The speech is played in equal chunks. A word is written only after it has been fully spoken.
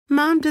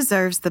Mom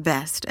deserves the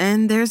best,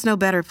 and there's no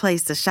better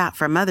place to shop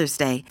for Mother's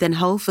Day than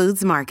Whole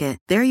Foods Market.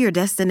 They're your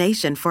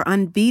destination for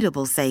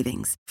unbeatable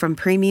savings, from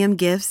premium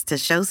gifts to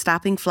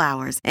show-stopping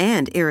flowers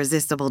and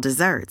irresistible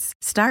desserts.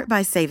 Start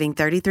by saving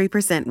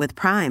 33% with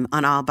Prime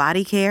on all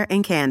body care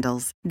and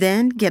candles.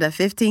 Then get a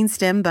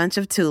 15-stem bunch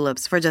of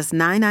tulips for just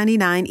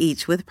 $9.99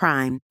 each with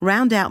Prime.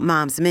 Round out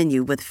Mom's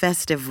menu with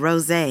festive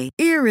rosé,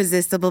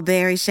 irresistible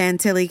berry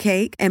chantilly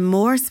cake, and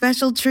more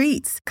special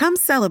treats. Come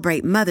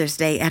celebrate Mother's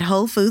Day at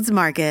Whole Foods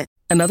Market.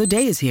 Another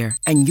day is here,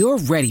 and you're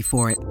ready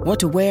for it. What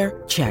to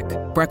wear? Check.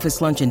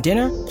 Breakfast, lunch, and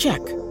dinner? Check.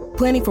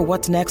 Planning for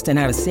what's next and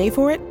how to save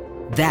for it?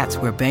 That's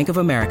where Bank of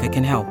America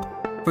can help.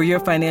 For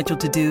your financial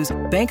to-dos,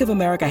 Bank of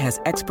America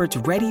has experts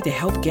ready to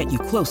help get you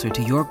closer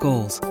to your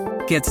goals.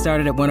 Get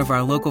started at one of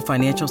our local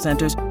financial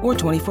centers or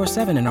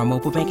 24/7 in our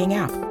mobile banking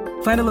app.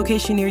 Find a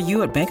location near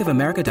you at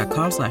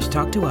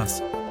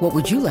bankofamerica.com/talktous. What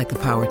would you like the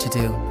power to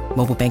do?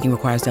 Mobile banking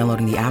requires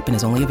downloading the app and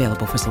is only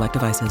available for select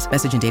devices.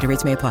 Message and data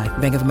rates may apply.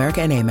 Bank of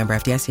America N.A., member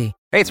FDIC.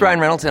 Hey, it's Ryan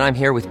Reynolds, and I'm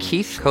here with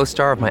Keith,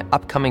 co-star of my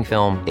upcoming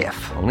film, If,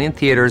 only in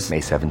theaters May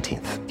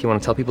 17th. Do you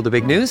want to tell people the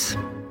big news?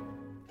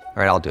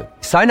 All right, I'll do it.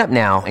 Sign up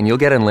now and you'll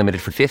get unlimited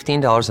for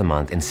 $15 a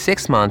month and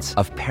 6 months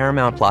of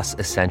Paramount Plus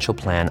Essential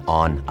Plan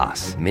on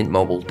us.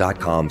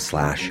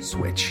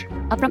 MintMobile.com/switch.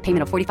 Upfront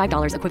payment of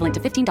 $45 equivalent to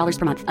 $15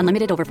 per month.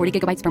 Unlimited over 40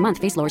 gigabytes per month.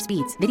 Face lower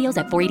speeds. Videos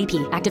at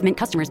 480p. Active Mint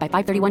customers by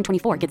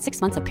 531.24 get 6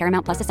 months of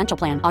Paramount Plus Essential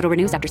Plan. Auto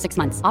renews after 6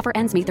 months. Offer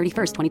ends May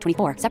 31st,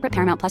 2024. Separate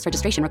Paramount Plus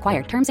registration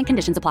required. Terms and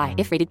conditions apply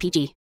if rated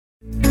PG.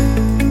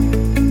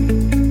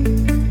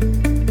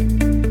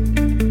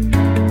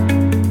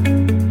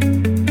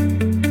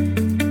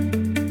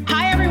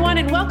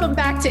 Welcome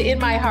back to In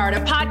My Heart, a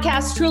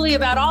podcast truly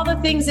about all the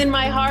things in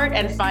my heart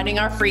and finding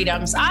our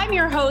freedoms. I'm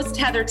your host,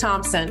 Heather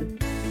Thompson.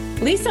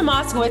 Lisa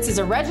Moskowitz is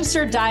a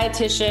registered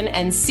dietitian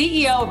and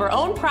CEO of her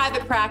own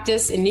private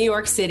practice in New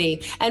York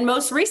City. And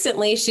most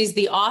recently, she's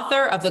the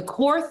author of the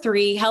Core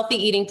 3 Healthy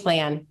Eating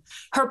Plan.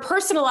 Her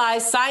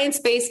personalized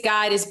science-based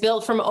guide is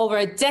built from over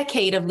a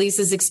decade of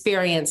Lisa's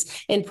experience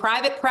in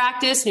private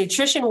practice,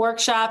 nutrition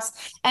workshops,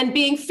 and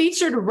being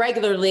featured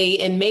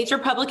regularly in major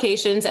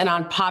publications and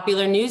on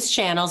popular news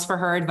channels for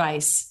her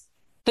advice.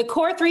 The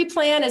Core 3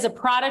 plan is a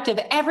product of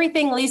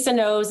everything Lisa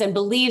knows and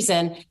believes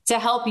in to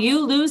help you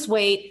lose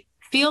weight,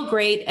 feel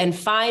great, and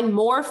find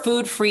more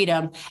food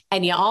freedom.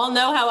 And you all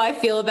know how I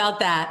feel about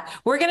that.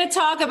 We're going to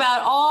talk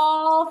about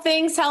all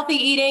things healthy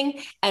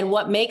eating and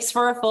what makes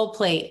for a full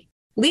plate.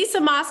 Lisa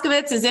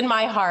Moskowitz is in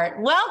my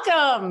heart.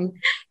 Welcome.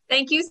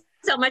 Thank you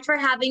so much for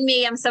having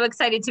me. I'm so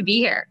excited to be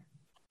here.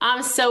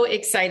 I'm so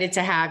excited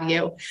to have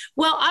you.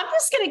 Well, I'm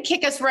just going to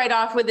kick us right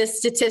off with this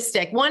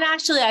statistic. One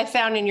actually I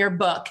found in your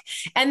book,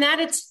 and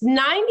that it's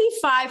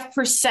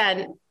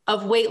 95%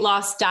 of weight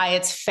loss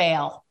diets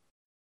fail.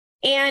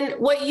 And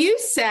what you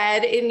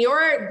said in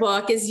your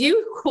book is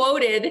you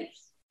quoted,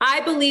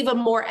 I believe a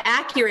more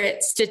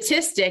accurate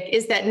statistic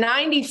is that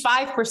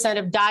 95%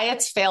 of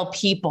diets fail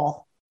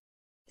people.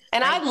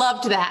 And I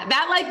loved that.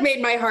 That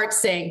made my heart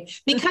sing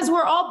because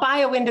we're all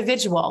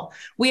bio-individual.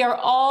 We are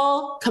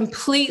all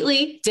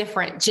completely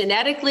different,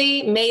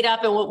 genetically made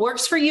up, and what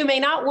works for you may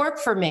not work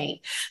for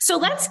me. So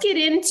let's get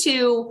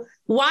into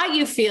why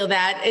you feel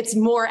that it's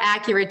more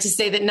accurate to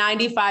say that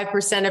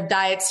 95% of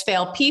diets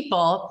fail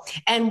people,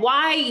 and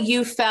why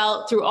you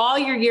felt through all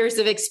your years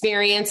of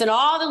experience and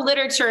all the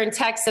literature and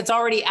text that's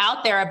already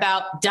out there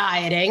about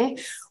dieting,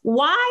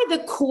 why the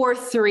Core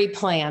 3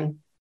 plan?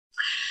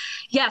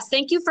 Yes,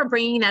 thank you for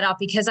bringing that up,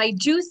 because I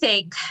do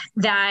think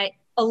that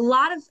a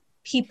lot of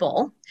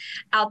people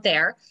out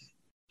there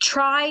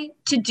try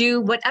to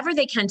do whatever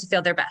they can to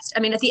feel their best. I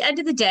mean, at the end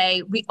of the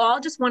day, we all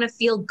just want to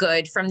feel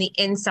good from the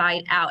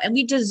inside out, and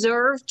we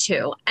deserve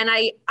to. And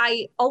I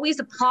always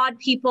applaud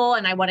people,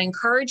 and I want to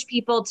encourage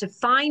people to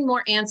find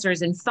more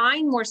answers and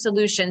find more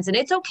solutions. And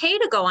it's okay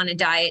to go on a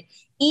diet,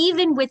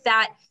 even with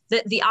that,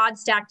 the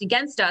odds stacked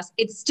against us.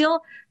 It's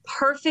still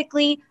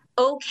perfectly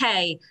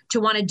okay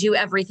to want to do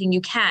everything you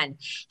can.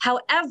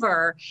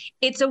 However,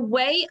 it's a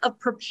way of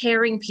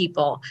preparing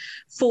people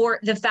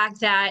for the fact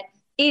that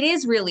it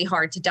is really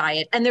hard to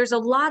diet. And there's a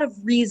lot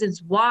of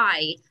reasons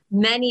why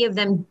many of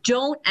them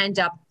don't end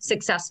up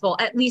successful,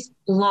 at least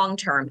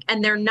long-term,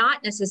 and they're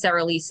not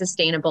necessarily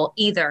sustainable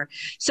either.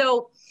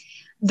 So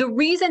the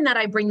reason that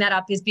I bring that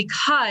up is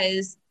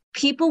because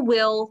people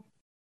will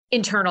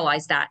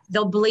internalize that.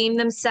 They'll blame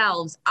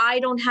themselves. I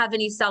don't have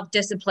any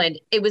self-discipline.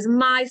 It was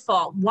my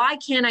fault. Why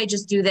can't I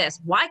just do this?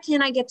 Why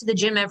can't I get to the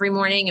gym every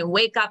morning and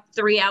wake up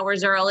 3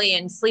 hours early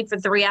and sleep for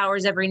 3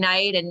 hours every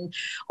night and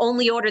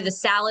only order the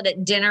salad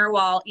at dinner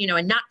while,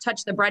 and not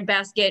touch the bread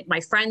basket? My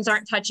friends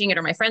aren't touching it,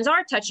 or my friends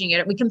are touching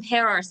it. We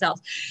compare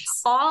ourselves.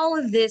 All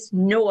of this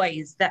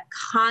noise that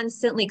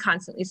constantly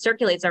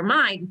circulates our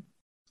mind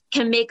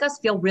can make us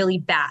feel really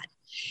bad.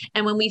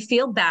 And when we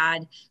feel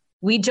bad,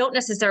 we don't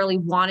necessarily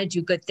want to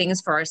do good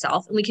things for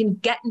ourselves. And we can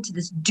get into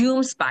this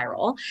doom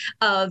spiral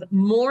of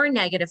more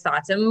negative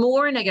thoughts and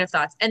more negative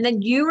thoughts. And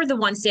then you are the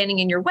one standing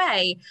in your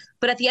way.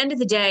 But at the end of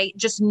the day,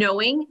 just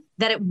knowing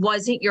that it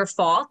wasn't your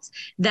fault,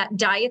 that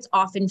diets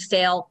often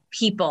fail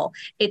people.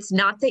 It's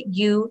not that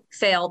you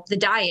failed the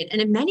diet.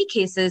 And in many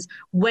cases,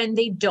 when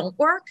they don't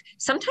work,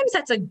 sometimes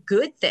that's a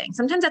good thing.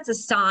 Sometimes that's a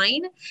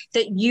sign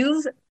that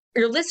you're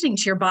listening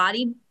to your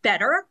body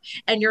better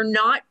and you're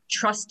not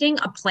trusting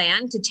a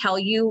plan to tell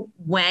you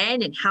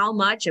when and how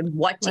much and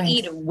what to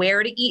eat and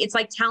where to eat. It's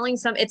like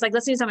it's like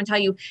listening to someone tell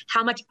you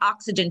how much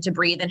oxygen to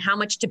breathe and how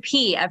much to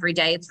pee every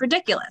day. It's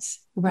ridiculous.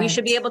 We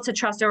should be able to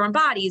trust our own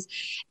bodies,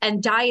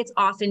 and diets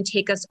often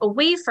take us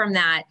away from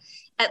that,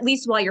 at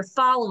least while you're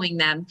following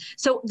them.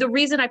 So the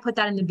reason I put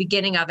that in the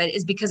beginning of it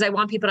is because I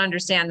want people to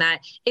understand that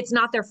it's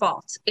not their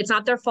fault. It's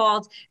not their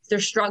fault. They're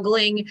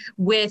struggling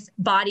with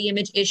body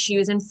image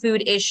issues and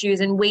food issues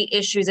and weight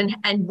issues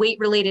and weight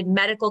related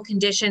medical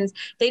conditions.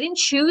 They didn't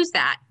choose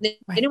that. They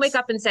didn't wake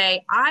up and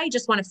say, I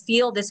just want to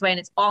feel this way and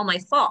it's all my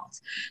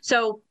fault.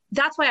 So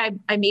that's why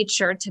I made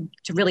sure to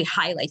really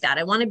highlight that.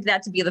 I wanted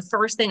that to be the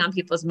first thing on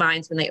people's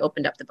minds when they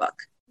opened up the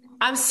book.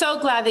 I'm so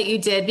glad that you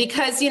did,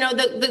 because,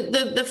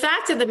 the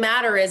fact of the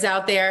matter is,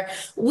 out there,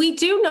 we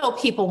do know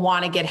people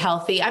want to get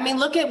healthy. I mean,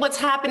 look at what's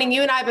happening.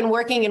 You and I have been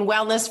working in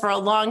wellness for a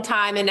long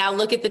time, and now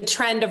look at the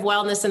trend of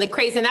wellness and the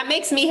craze. And that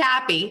makes me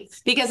happy,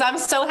 because I'm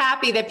so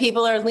happy that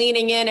people are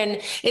leaning in,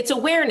 and it's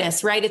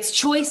awareness, right? It's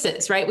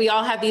choices, right? We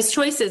all have these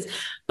choices,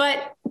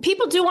 but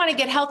people do want to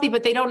get healthy,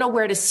 but they don't know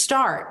where to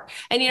start.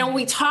 And, when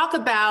we talk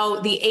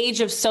about the age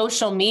of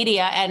social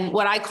media and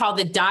what I call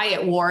the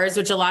diet wars,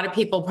 which a lot of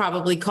people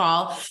probably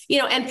call,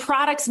 and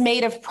products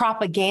made of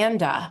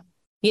propaganda,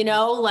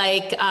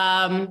 like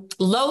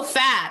low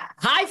fat,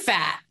 high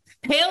fat,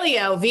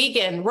 paleo,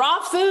 vegan, raw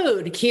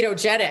food,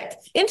 ketogenic,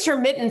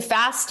 intermittent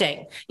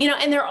fasting,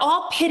 and they're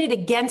all pitted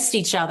against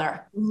each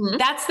other. Mm-hmm.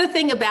 That's the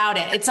thing about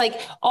it. It's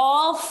like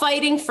all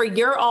fighting for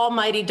your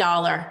almighty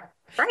dollar.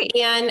 Right.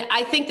 And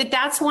I think that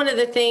that's one of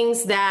the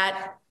things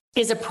that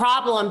is a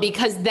problem,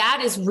 because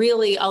that is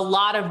really a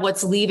lot of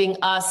what's leaving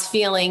us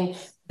feeling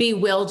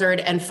bewildered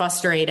and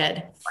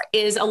frustrated,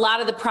 is a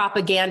lot of the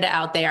propaganda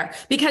out there,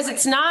 because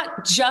it's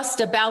not just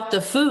about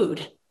the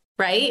food,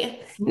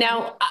 right?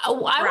 Now, I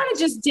want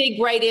to just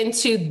dig right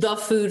into the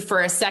food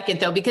for a second,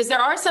 though, because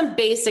there are some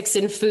basics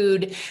in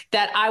food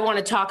that I want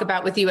to talk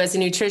about with you as a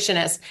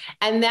nutritionist,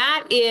 and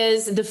that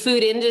is the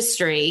food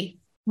industry.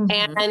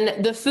 Mm-hmm.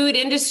 And the food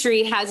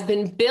industry has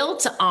been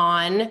built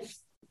on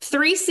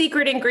 3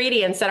 secret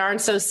ingredients that aren't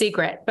so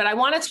secret, but I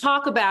want to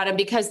talk about them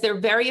because they're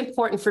very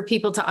important for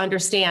people to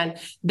understand.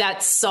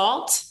 That's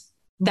salt,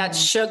 that's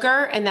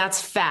sugar, and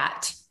that's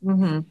fat.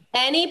 Mm-hmm.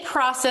 Any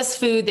processed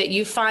food that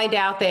you find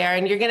out there,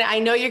 and I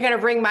know you're going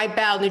to ring my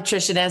bell,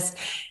 nutritionist,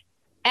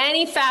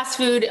 any fast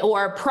food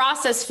or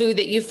processed food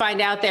that you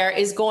find out there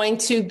is going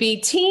to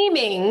be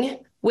teeming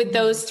with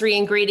those 3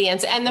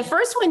 ingredients. And the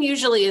first one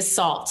usually is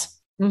salt.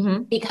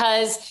 Mm-hmm.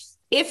 Because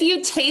if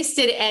you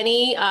tasted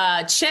any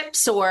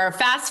chips or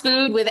fast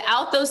food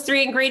without those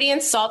 3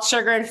 ingredients, salt,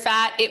 sugar, and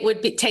fat, it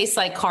would taste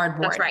like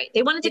cardboard. That's right.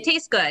 They want it to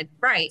taste good.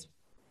 Right.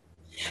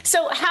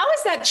 So how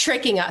is that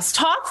tricking us?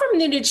 Talk from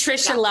the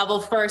nutrition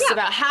level first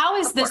about how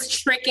is this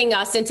tricking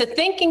us into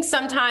thinking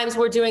sometimes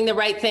we're doing the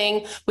right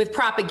thing with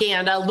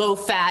propaganda, low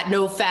fat,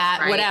 no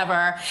fat,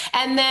 whatever.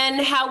 And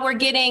then how we're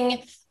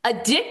getting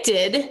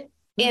addicted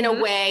in a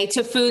way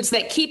to foods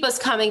that keep us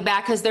coming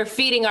back because they're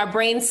feeding our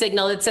brain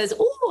signal that says,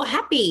 "Ooh,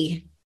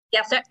 happy."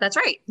 Yes, that's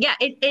right. Yeah,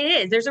 it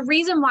is. There's a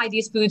reason why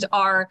these foods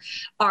are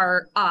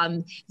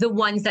the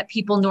ones that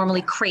people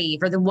normally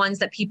crave, or the ones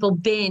that people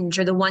binge,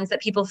 or the ones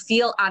that people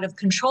feel out of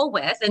control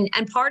with.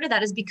 And part of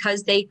that is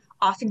because they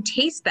often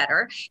taste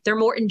better. They're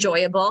more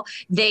enjoyable.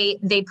 They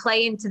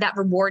play into that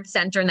reward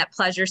center and that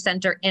pleasure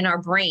center in our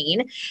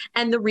brain.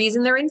 And the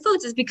reason they're in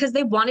foods is because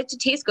they want it to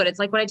taste good. It's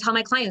like what I tell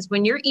my clients,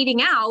 when you're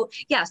eating out,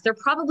 yes, there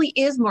probably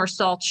is more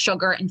salt,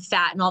 sugar, and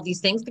fat and all these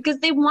things because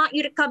they want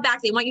you to come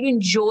back. They want you to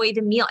enjoy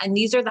the meal. And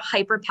these are the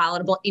hyper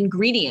palatable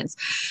ingredients.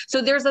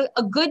 So there's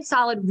a good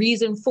solid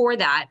reason for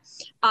that.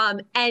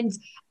 And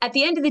at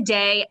the end of the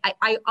day,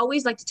 I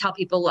always like to tell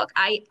people, look,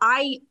 I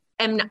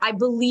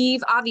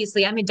believe,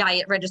 obviously, I'm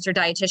a registered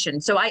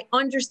dietitian. So I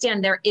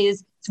understand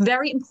it's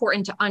very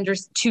important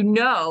to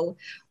know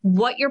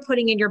what you're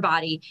putting in your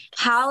body,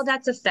 how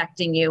that's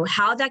affecting you,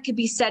 how that could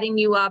be setting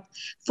you up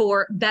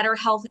for better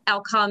health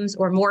outcomes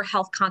or more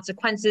health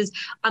consequences.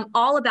 I'm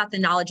all about the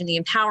knowledge and the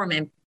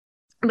empowerment.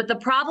 But the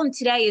problem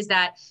today is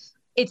that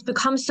it's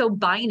become so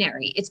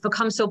binary. It's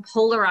become so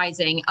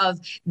polarizing of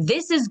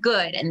this is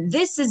good and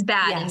this is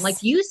bad. Yes. And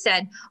like you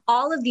said,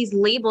 all of these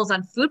labels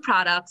on food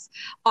products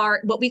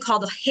are what we call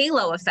the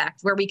halo effect,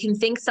 where we can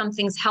think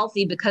something's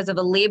healthy because of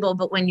a label,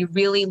 but when you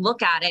really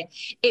look at it,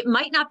 it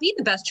might not be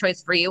the best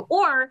choice for you,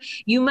 or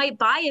you might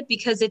buy it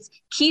because it's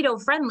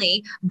keto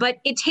friendly, but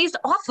it tastes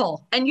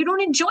awful and you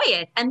don't enjoy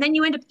it. And then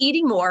you end up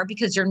eating more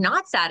because you're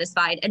not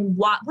satisfied. And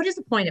what is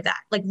the point of that?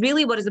 Like,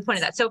 really, what is the point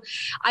of that? So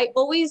I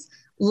always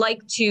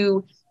like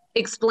to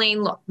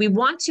explain, look, we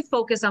want to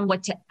focus on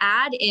what to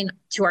add in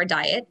to our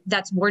diet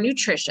that's more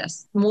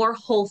nutritious, more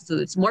whole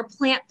foods, more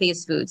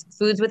plant-based foods,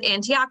 foods with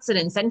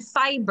antioxidants and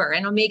fiber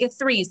and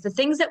omega-3s, the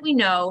things that we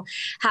know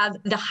have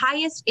the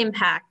highest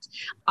impact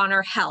on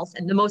our health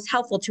and the most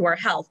helpful to our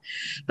health.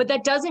 But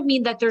that doesn't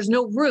mean that there's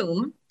no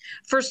room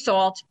for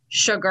salt,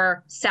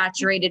 sugar,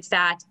 saturated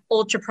fat,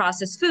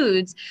 ultra-processed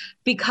foods,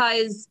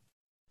 because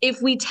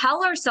if we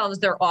tell ourselves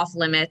they're off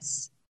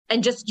limits,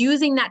 and just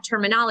using that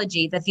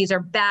terminology that these are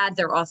bad,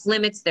 they're off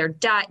limits, they're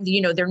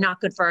they're not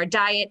good for our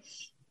diet,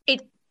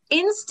 it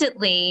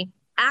instantly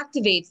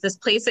activates this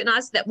place in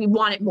us that we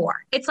want it more.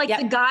 It's like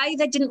the guy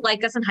that didn't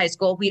like us in high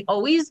school. We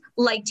always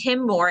liked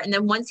him more. And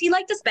then once he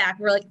liked us back,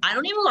 we're like, I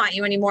don't even want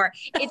you anymore.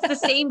 It's the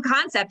same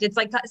concept. It's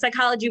like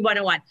psychology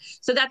 101.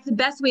 So that's the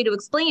best way to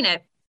explain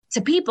it to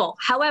people.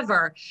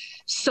 However,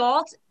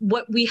 salt,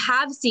 what we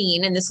have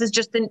seen, and this is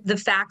just the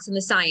facts and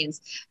the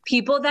science,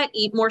 people that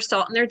eat more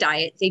salt in their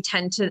diet, they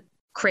tend to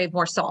crave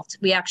more salt.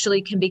 We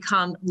actually can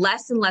become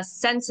less and less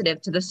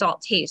sensitive to the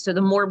salt taste. So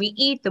the more we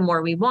eat, the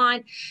more we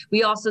want.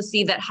 We also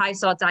see that high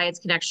salt diets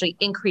can actually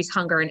increase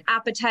hunger and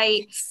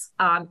appetite.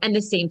 And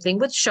the same thing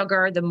with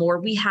sugar. The more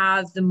we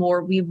have, the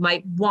more we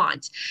might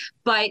want.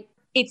 But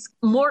it's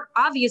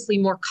obviously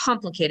more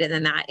complicated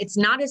than that. It's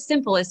not as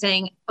simple as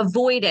saying,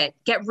 avoid it,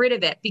 get rid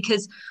of it,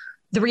 because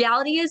the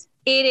reality is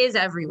it is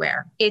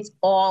everywhere. It's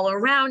all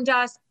around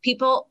us.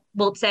 People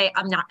will say,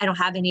 I don't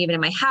have any of it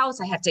in my house.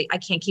 I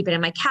can't keep it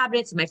in my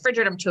cabinets, in my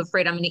refrigerator. I'm too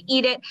afraid I'm going to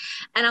eat it.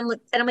 And I'm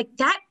like,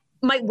 that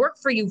might work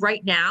for you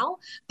right now.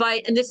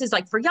 And this is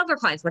like for younger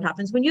clients, what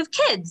happens when you have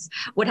kids?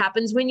 What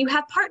happens when you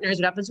have partners?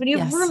 What happens when you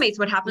have roommates?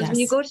 What happens when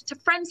you go to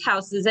friends'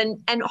 houses and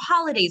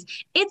holidays?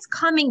 It's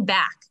coming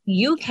back.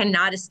 You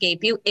cannot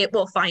escape you. It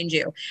will find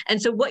you.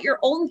 And so what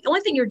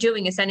only thing you're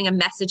doing is sending a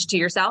message to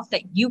yourself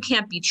that you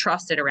can't be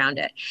trusted around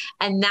it.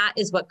 And that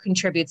is what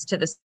contributes to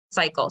this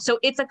cycle. So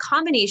it's a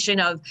combination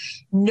of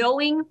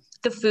knowing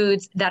the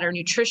foods that are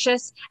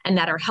nutritious and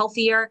that are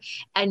healthier,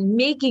 and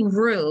making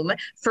room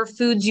for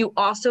foods you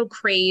also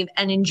crave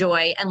and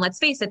enjoy. And let's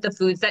face it, the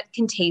foods that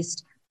can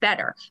taste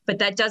better. But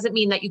that doesn't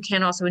mean that you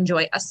can't also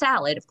enjoy a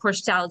salad. Of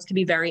course, salads can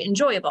be very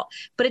enjoyable,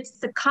 but it's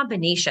the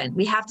combination.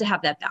 We have to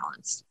have that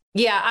balance.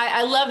 Yeah,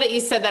 I love that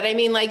you said that. I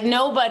mean, like,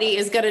 nobody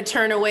is going to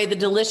turn away the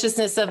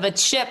deliciousness of a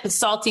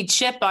salty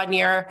chip on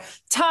your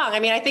tongue.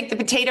 I mean, I think the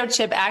potato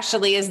chip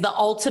actually is the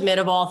ultimate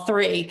of all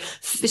three.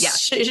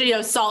 Yes.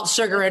 Salt,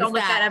 sugar, and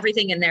fat. Got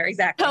everything in there.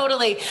 Exactly.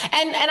 Totally.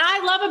 And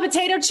I love a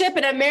potato chip,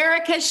 and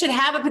America should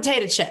have a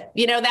potato chip.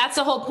 That's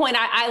the whole point.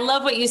 I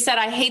love what you said.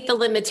 I hate the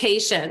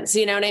limitations.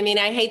 You know what I mean?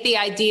 I hate the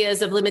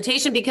ideas of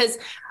limitation, because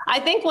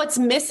I think what's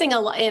missing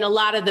in a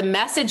lot of the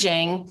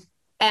messaging,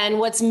 and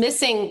what's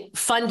missing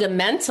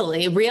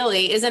fundamentally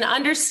really, is an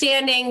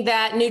understanding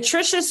that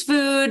nutritious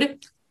food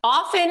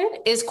often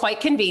is quite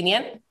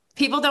convenient.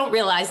 People don't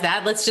realize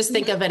that. Let's just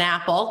think of an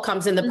apple,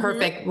 comes in the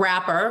perfect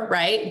wrapper,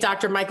 right?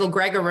 Dr. Michael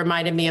Greger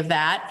reminded me of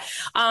that.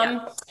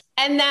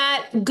 And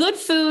that good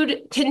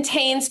food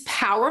contains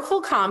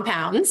powerful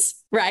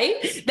compounds,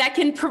 right? That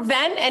can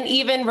prevent and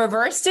even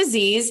reverse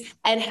disease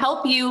and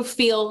help you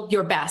feel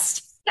your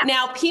best. Yeah.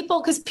 Now,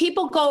 because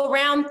people go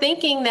around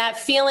thinking that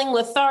feeling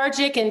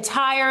lethargic and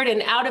tired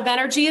and out of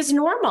energy is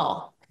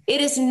normal.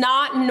 It is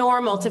not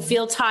normal to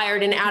feel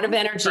tired and out of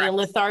energy and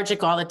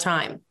lethargic all the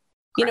time.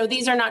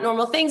 These are not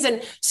normal things.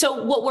 And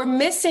so what we're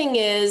missing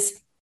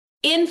is,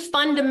 in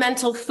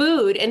fundamental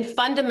food and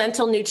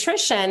fundamental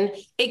nutrition,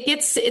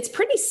 it's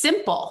pretty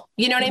simple.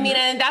 You know what I mean?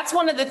 And that's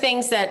one of the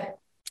things that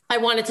I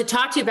wanted to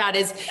talk to you about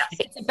is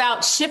it's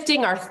about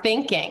shifting our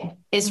thinking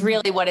is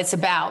really what it's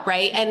about,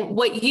 right? And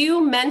what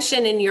you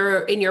mentioned in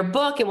your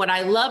book, and what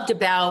I loved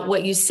about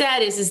what you said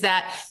is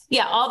that,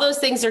 all those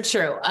things are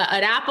true.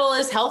 An apple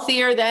is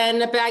healthier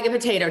than a bag of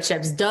potato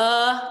chips.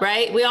 Duh,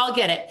 right? We all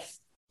get it.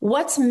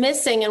 What's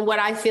missing, and what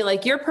I feel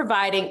like you're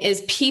providing,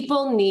 is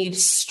people need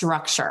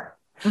structure.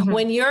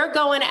 When you're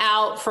going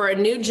out for a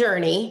new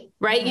journey,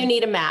 right, you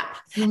need a map.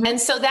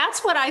 And so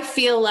that's what I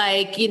feel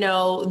like,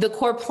 the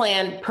core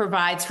plan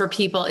provides for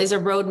people, is a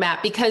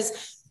roadmap,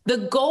 because the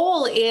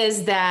goal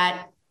is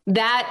that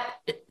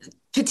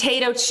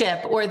potato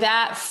chip or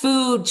that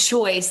food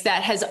choice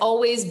that has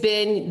always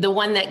been the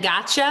one that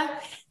gotcha,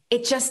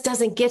 it just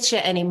doesn't get you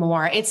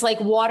anymore. It's like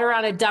water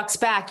on a duck's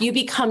back. You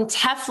become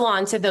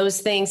Teflon to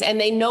those things,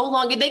 and they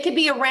could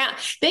be around.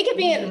 They could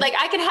be like,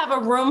 I could have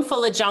a room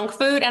full of junk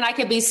food and I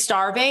could be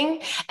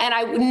starving.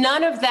 And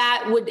none of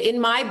that would,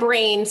 in my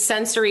brain,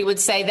 sensory would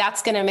say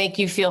that's going to make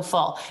you feel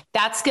full.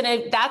 That's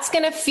going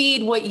to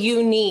feed what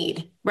you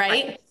need.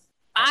 Right.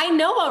 I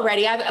know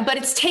already, but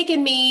it's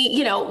taken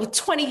me,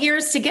 20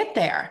 years to get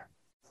there.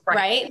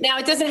 Right. Now,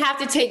 it doesn't have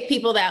to take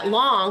people that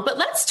long, but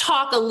let's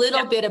talk a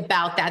little bit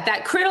about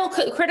that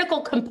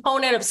critical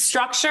component of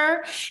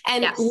structure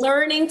and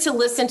learning to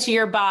listen to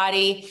your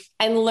body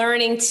and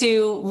learning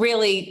to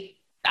really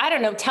I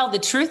don't know, tell the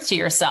truth to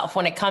yourself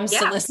when it comes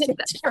to listening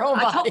to your own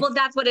body. Well,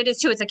 that's what it is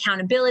too. It's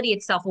accountability,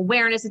 it's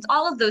self-awareness, it's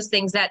all of those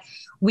things that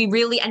we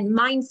really, and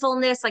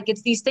mindfulness, like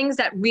it's these things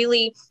that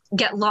really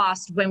get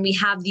lost when we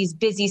have these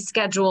busy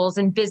schedules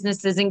and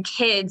businesses and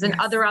kids and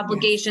other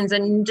obligations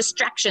and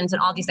distractions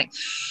and all these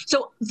things.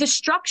 So the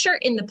structure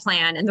in the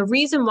plan, and the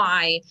reason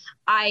why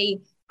I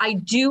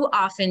do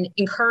often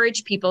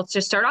encourage people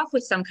to start off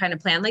with some kind of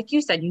plan. Like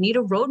you said, you need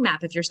a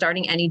roadmap if you're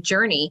starting any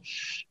journey,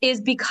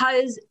 is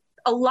because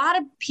a lot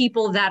of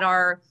people that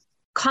are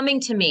coming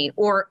to me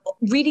or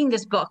reading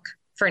this book,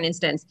 for an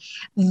instance,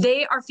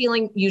 they are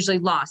feeling usually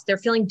lost. They're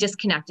feeling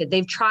disconnected.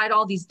 They've tried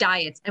all these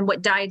diets. And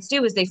what diets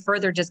do is they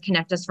further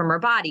disconnect us from our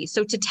body.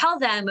 So to tell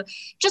them,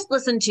 just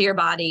listen to your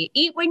body,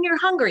 eat when you're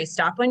hungry,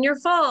 stop when you're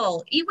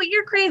full, eat what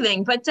you're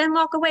craving, but then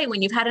walk away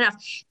when you've had enough.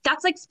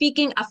 That's like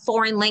speaking a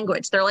foreign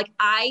language. They're like,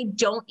 I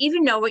don't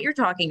even know what you're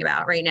talking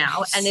about right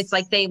now. And it's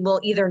like, they will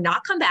either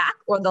not come back,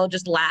 or they'll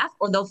just laugh,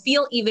 or they'll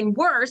feel even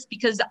worse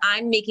because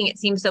I'm making it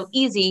seem so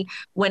easy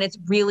when it's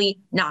really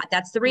not.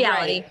 That's the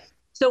reality. Right.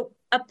 So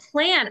a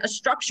plan, a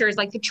structure is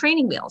like the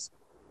training wheels.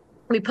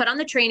 We put on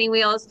the training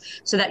wheels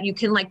so that you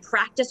can like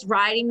practice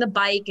riding the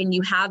bike, and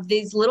you have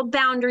these little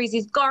boundaries,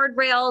 these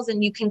guardrails,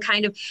 and you can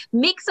kind of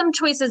make some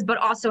choices, but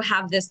also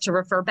have this to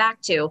refer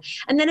back to.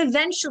 And then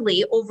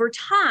eventually over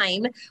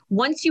time,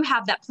 once you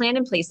have that plan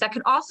in place, that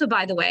could also,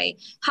 by the way,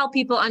 help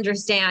people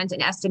understand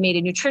an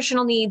estimated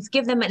nutritional needs,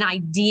 give them an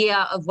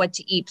idea of what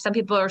to eat. Some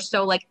people are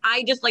so like,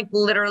 I just like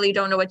literally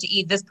don't know what to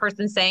eat. This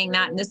person's saying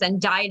that, and this,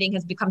 and dieting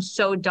has become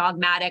so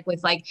dogmatic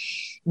with like,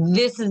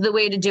 this is the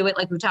way to do it,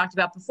 like we talked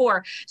about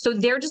before. So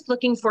they're just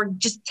looking for,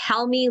 just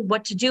tell me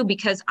what to do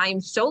because I'm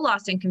so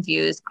lost and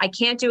confused. I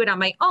can't do it on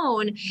my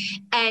own.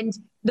 And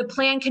the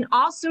plan can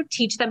also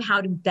teach them how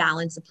to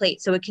balance a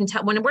plate. So it can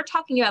tell, when we're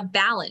talking about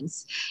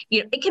balance,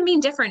 it can mean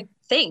different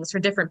things for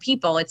different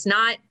people. It's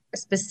not a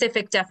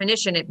specific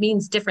definition. It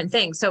means different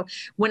things. So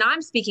when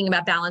I'm speaking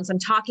about balance, I'm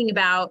talking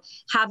about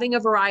having a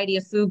variety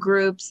of food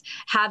groups,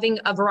 having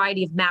a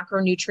variety of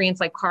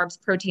macronutrients like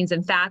carbs, proteins,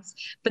 and fats.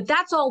 But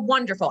that's all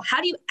wonderful. How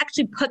do you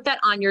actually put that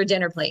on your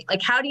dinner plate?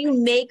 Like, how do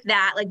you make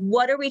that? Like,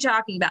 what are we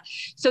talking about?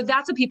 So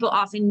that's what people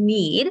often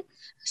need,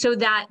 so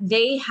that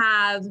they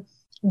have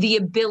the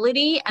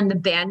ability and the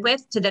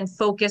bandwidth to then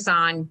focus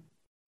on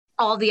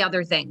all the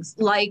other things,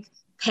 like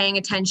paying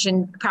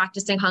attention,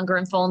 practicing hunger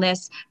and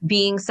fullness,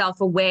 being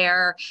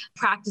self-aware,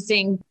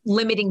 practicing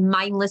limiting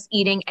mindless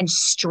eating and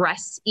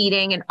stress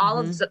eating, and all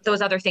of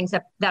those other things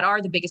that are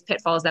the biggest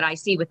pitfalls that I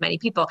see with many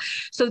people.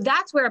 So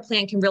that's where a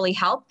plan can really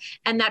help.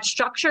 And that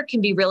structure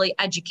can be really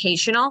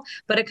educational,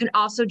 but it can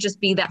also just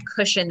be that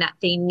cushion that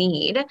they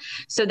need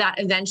so that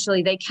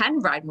eventually they can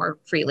ride more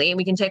freely, and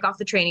we can take off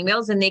the training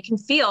wheels and they can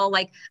feel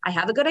like, I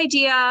have a good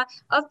idea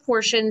of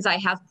portions. I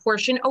have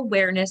portion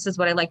awareness is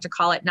what I like to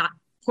call it, not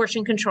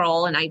portion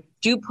control. And I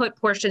do put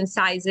portion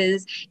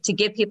sizes to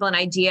give people an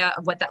idea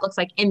of what that looks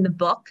like in the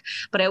book.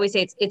 But I always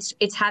say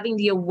it's having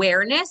the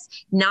awareness,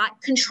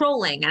 not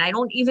controlling. And I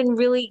don't even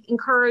really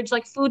encourage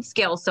like food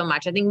scales so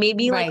much. I think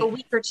maybe like a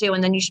week or two,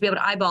 and then you should be able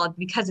to eyeball it,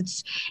 because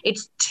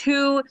it's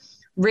too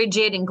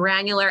rigid and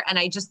granular. And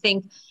I just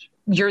think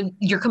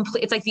you're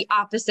complete. It's like the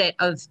opposite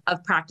of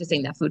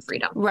practicing that food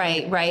freedom.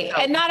 Right. So,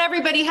 and not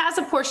everybody has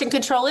a portion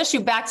control issue.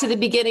 Back to the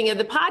beginning of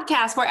the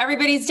podcast, where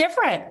everybody's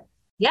different.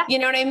 Yeah. You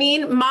know what I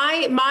mean?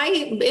 My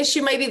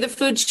issue might be the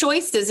food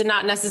choices and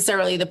not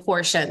necessarily the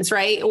portions,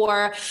 right?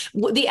 Or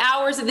the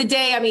hours of the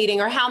day I'm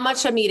eating, or how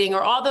much I'm eating,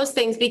 or all those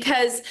things,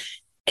 because,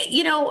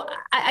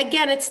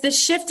 again, it's the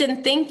shift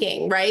in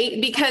thinking, right?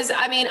 Because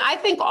I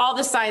think all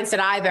the science that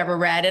I've ever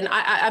read, and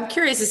I'm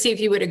curious to see if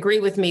you would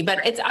agree with me, but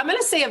I'm going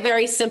to say a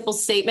very simple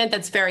statement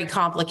that's very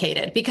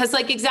complicated, because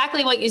like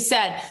exactly what you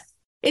said,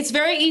 it's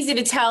very easy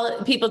to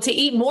tell people to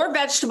eat more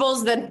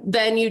vegetables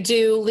than you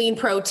do lean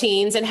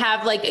proteins, and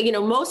have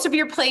most of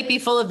your plate be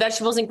full of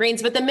vegetables and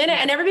greens. But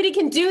and everybody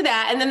can do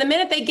that. And then the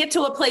minute they get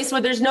to a place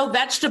where there's no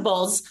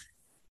vegetables,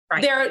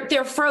 right,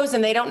 they're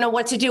frozen. They don't know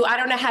what to do. I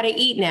don't know how to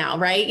eat now.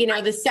 Right.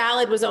 The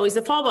salad was always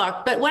the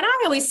fallback. But what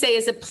I always say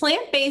is a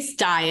plant-based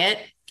diet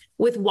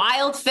with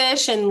wild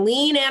fish and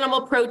lean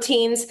animal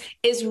proteins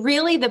is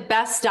really the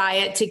best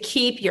diet to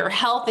keep your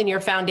health and your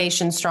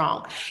foundation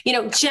strong.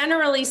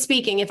 Generally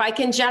speaking, if I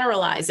can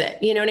generalize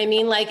it, you know what I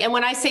mean? And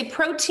when I say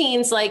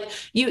proteins,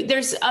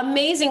 there's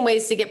amazing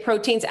ways to get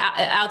proteins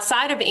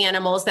outside of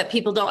animals that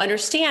people don't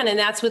understand. And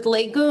that's with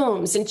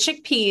legumes and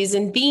chickpeas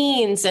and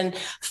beans and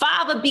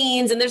fava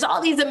beans. And there's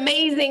all these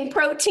amazing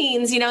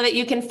proteins, that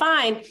you can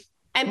find.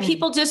 And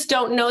people just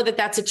don't know that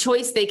that's a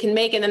choice they can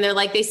make. And then they're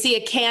like, they see a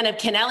can of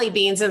cannelli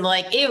beans and they're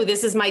like, ew,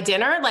 this is my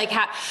dinner.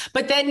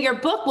 But then your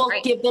book will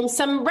give them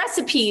some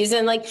recipes.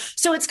 And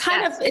so it's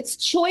kind of, it's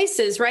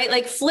choices, right?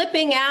 Like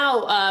flipping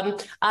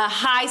out a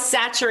high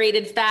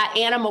saturated fat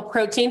animal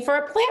protein for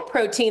a plant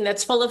protein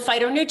that's full of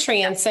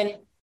phytonutrients and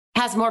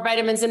has more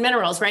vitamins and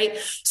minerals, right?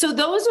 So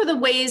those are the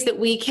ways that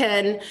we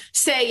can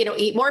say,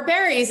 eat more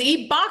berries,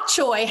 eat bok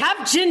choy,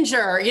 have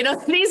ginger,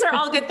 these are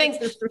all good things.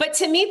 But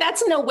to me,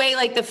 that's in a way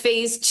like the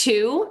phase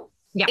 2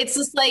 Yeah. It's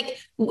just like,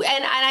 and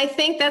I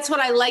think that's what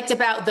I liked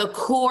about the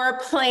core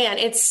plan.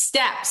 It's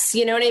steps,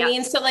 you know what I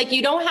mean? So like,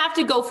 you don't have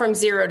to go from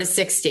 0 to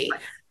 60.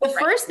 Right. The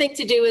first thing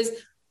to do is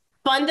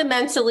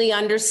fundamentally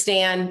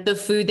understand the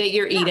food that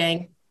you're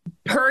eating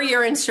per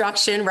your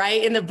instruction,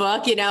 right, in the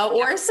book, you know,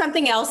 or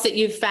something else that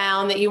you've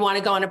found that you want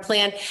to go on a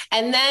plan,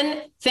 and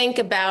then think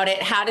about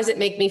it. How does it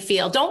make me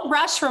feel? Don't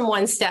rush from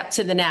one step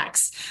to the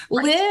next.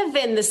 Live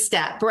in the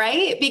step,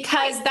 right?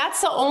 Because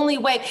that's the only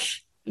way.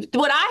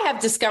 What I have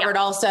discovered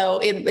also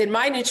in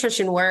my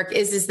nutrition work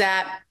is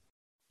that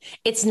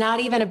it's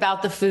not even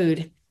about the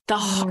food. The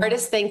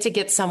hardest thing to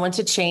get someone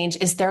to change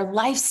is their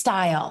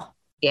lifestyle.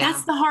 Yeah.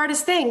 That's the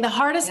hardest thing. The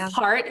hardest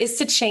part is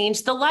to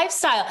change the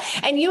lifestyle.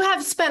 And you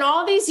have spent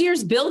all these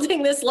years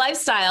building this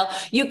lifestyle.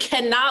 You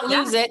cannot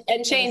lose it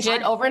and change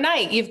it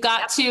overnight. You've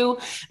got to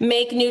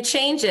make new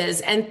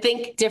changes and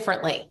think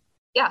differently.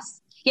 Yes.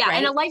 Yeah. Right?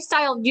 And a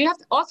lifestyle, you have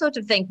to also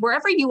to think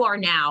wherever you are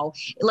now,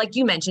 like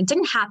you mentioned,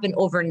 didn't happen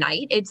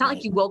overnight. It's not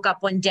like you woke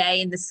up one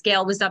day and the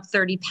scale was up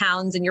 30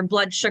 pounds and your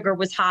blood sugar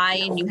was high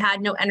and you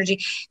had no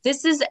energy.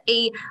 This is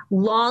a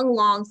long,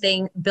 long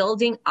thing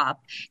building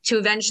up to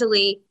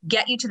eventually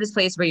get you to this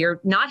place where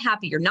you're not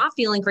happy, you're not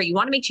feeling great, you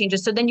want to make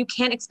changes. So then you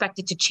can't expect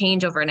it to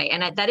change overnight.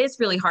 And that is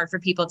really hard for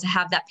people to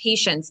have that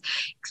patience,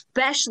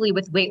 especially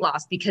with weight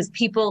loss, because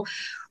people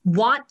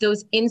want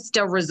those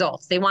insta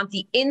results. They want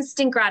the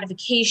instant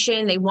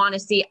gratification. They want to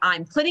see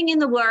I'm putting in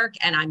the work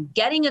and I'm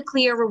getting a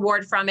clear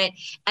reward from it.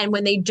 And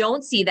when they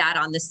don't see that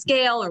on the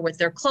scale or with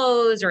their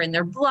clothes or in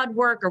their blood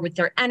work or with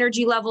their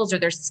energy levels or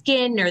their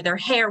skin or their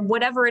hair,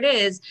 whatever it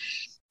is,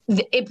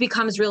 it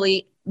becomes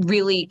really,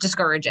 really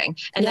discouraging.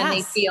 And then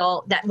they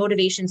feel that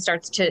motivation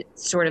starts to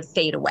sort of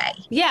fade away.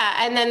 Yeah.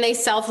 And then they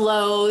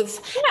self-loathe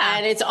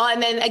and it's all,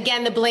 and then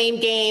again, the blame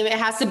game, it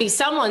has to be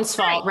someone's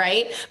fault.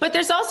 Right. But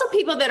there's also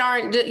people that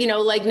aren't, you know,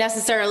 like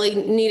necessarily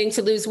needing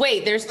to lose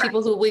weight. There's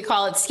people who we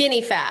call it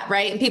skinny fat,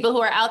 right? And people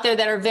who are out there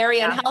that are very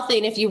unhealthy.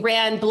 And if you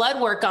ran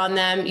blood work on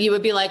them, you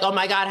would be like, oh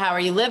my God, how are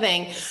you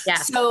living? Yeah.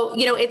 So,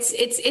 you know,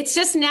 it's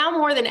just now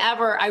more than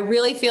ever, I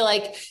really feel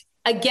like,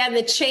 again,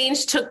 the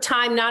change took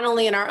time, not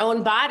only in our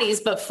own bodies,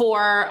 but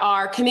for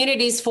our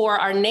communities, for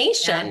our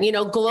nation, you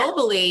know,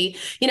 globally,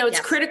 you know,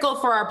 it's critical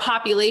for our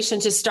population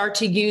to start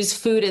to use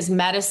food as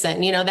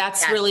medicine. You know,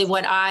 that's really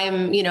what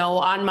I'm, you know,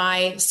 on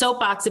my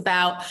soapbox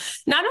about,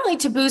 not only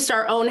to boost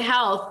our own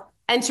health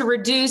and to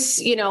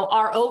reduce, you know,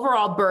 our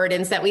overall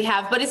burdens that we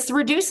have, but it's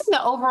reducing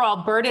the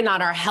overall burden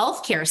on our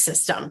healthcare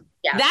system.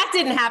 Yeah. That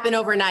didn't happen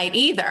overnight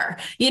either.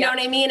 You know what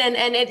I mean? And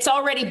it's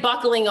already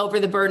buckling over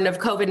the burden of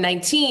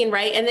COVID-19,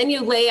 right? And then you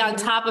lay on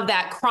top of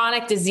that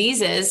chronic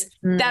diseases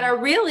that are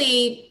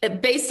really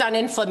based on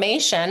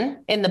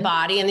inflammation in the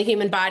body, in the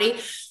human body,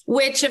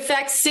 which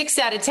affects 6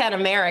 out of 10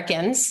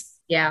 Americans.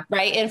 Yeah.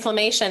 Right.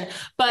 Inflammation.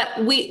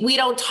 But we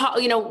don't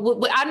talk, you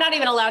know, I'm not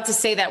even allowed to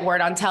say that word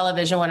on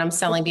television when I'm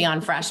selling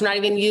Beyond Fresh. I'm not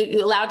even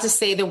allowed to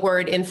say the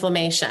word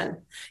inflammation.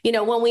 You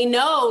know, when we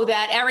know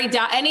that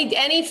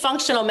any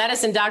functional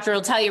medicine doctor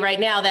will tell you right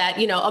now that,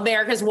 you know,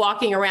 America's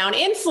walking around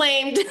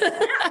inflamed.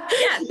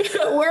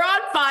 We're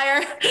on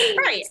fire.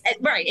 Right.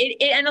 Right.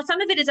 And some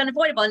of it is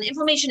unavoidable, and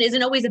inflammation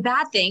isn't always a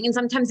bad thing. And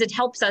sometimes it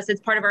helps us.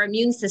 It's part of our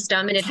immune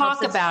system, and it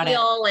helps us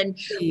heal. And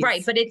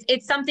right. But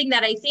it's something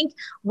that I think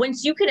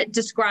once you could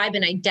describe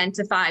and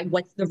identify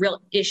what the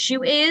real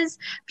issue is,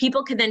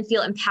 people can then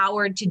feel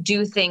empowered to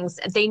do things.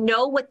 They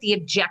know what the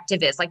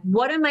objective is. Like,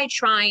 what am I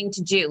trying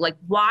to do? Like,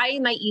 why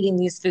am I eating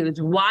these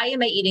foods? Why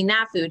am I eating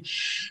that food?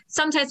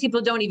 Sometimes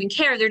people don't even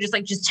care. They're just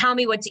like, just tell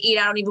me what to eat.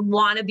 I don't even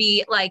want to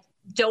be like,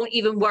 don't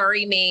even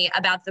worry me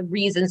about the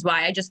reasons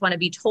why. I just want to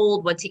be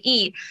told what to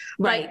eat.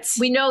 Right. But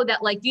we know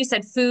that, like you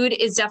said, food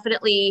is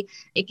definitely,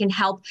 it can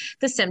help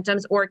the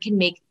symptoms or it can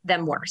make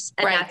them worse.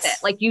 And that's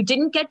it. Like, you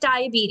didn't get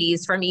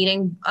diabetes from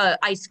eating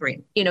ice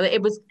cream. You know,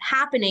 it was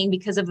happening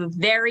because of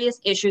various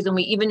issues. And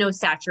we even know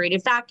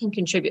saturated fat can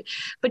contribute,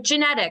 but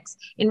genetics,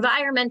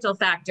 environmental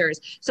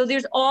factors. So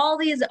there's all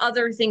these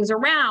other things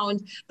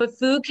around, but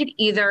food could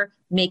either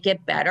make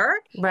it better,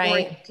 or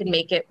it could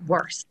make it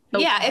worse. So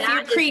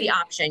if you're the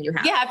option you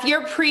have. Yeah, if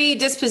you're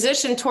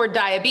predispositioned toward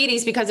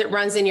diabetes because it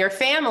runs in your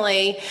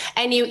family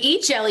and you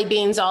eat jelly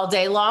beans all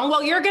day long,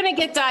 well, you're going to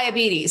get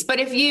diabetes. But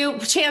if you,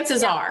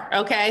 chances are,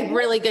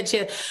 really good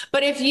chance.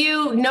 But if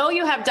you know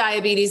you have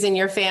diabetes in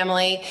your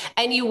family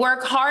and you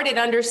work hard at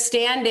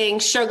understanding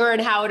sugar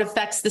and how it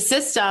affects the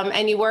system,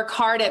 and you work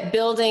hard at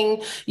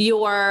building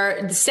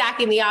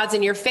stacking the odds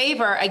in your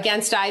favor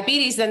against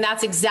diabetes, then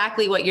that's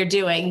exactly what you're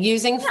doing,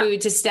 using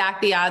food to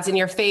stack the odds in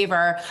your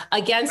favor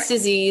against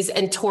disease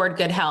and toward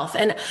good health.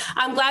 And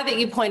I'm glad that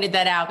you pointed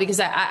that out, because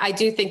I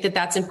do think that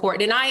that's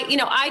important. And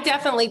I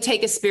definitely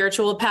take a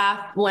spiritual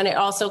path when it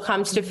also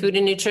comes to food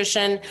and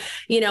nutrition,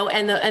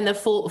 and the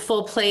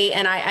full plate.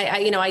 And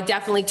I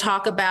definitely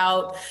talk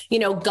about,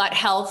 gut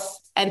health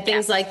and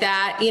things like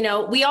that.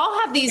 We all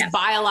have these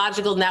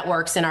biological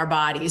networks in our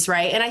bodies,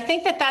 right? And I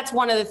think that that's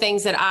one of the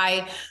things that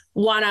I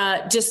want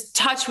to just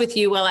touch with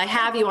you while I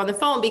have you on the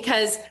phone,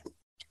 because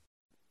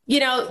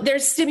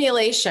There's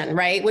stimulation,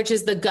 right? Which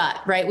is the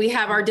gut, right? We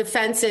have our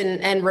defense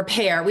and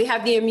repair. We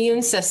have the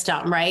immune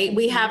system, right?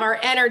 We have our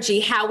energy,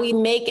 how we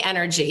make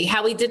energy,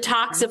 how we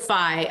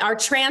detoxify, our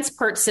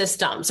transport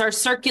systems, our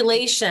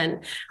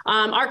circulation,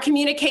 our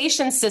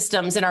communication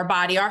systems in our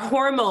body, our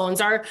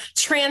hormones, our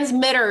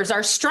transmitters,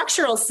 our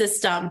structural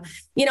system,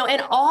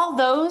 and all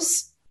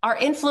those are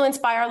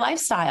influenced by our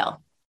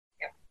lifestyle.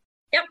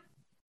 Yep.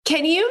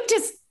 Can you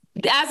just,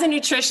 as a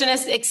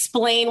nutritionist,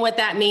 explain what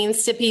that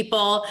means to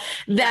people,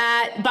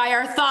 that by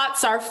our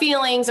thoughts, our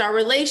feelings, our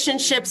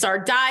relationships, our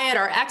diet,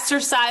 our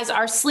exercise,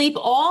 our sleep,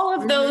 all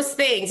of those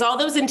things, all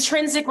those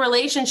intrinsic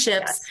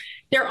relationships,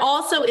 they're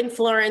also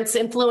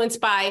influenced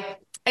by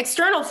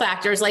external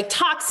factors like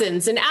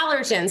toxins and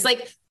allergens.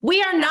 Like,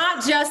 we are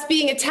not just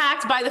being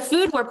attacked by the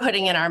food we're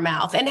putting in our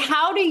mouth. And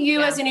how do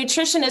you, as a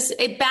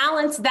nutritionist,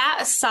 balance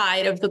that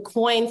side of the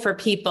coin for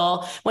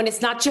people when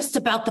it's not just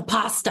about the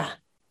pasta?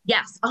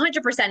 Yes,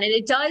 100%. And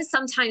it does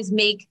sometimes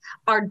make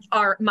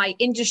my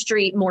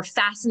industry more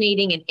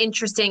fascinating and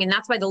interesting. And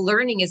that's why the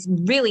learning is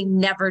really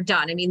never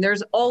done. I mean,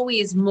 there's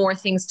always more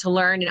things to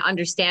learn and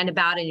understand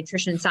about in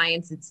nutrition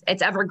science.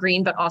 It's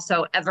evergreen, but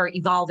also ever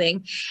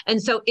evolving.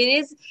 And so it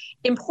is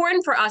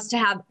important for us to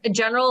have a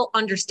general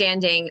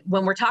understanding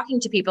when we're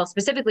talking to people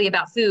specifically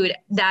about food,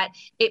 that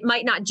it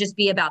might not just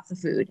be about the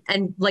food.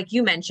 And like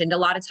you mentioned, a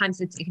lot of times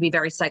it can be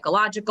very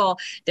psychological,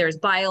 there's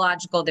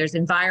biological, there's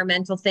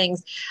environmental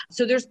things.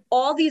 So there's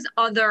all these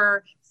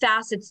other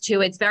facets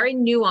to it. It's very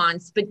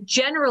nuanced, but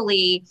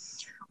generally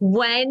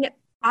when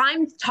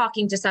I'm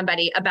talking to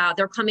somebody about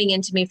they're coming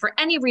into me for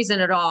any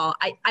reason at all,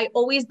 I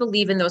always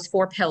believe in those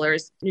 4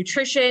 pillars: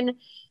 nutrition,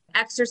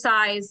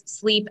 exercise,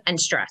 sleep,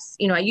 and stress.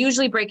 I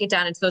usually break it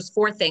down into those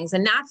 4 things.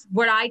 And that's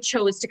what I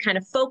chose to kind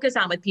of focus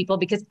on with people,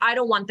 because I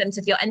don't want them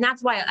to feel, and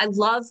that's why I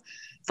love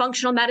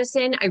functional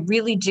medicine. I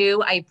really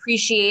do. I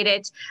appreciate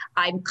it.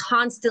 I'm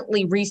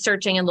constantly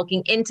researching and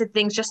looking into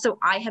things just so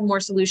I have more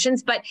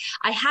solutions. But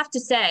I have to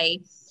say,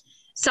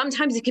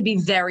 sometimes it can be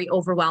very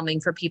overwhelming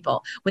for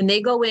people when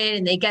they go in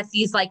and they get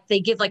these, they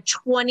give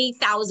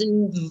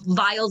 20,000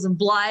 vials of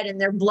blood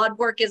and their blood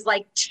work is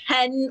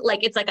 10,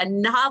 it's like a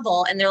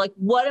novel. And they're like,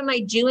 what am I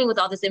doing with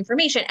all this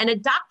information? And a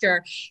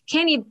doctor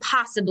can't even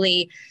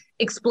possibly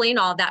explain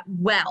all that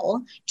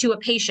well to a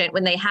patient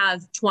when they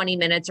have 20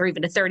 minutes or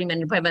even a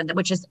 30-minute appointment,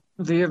 which is,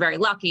 you're very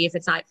lucky if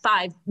it's not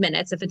 5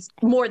 minutes, if it's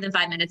more than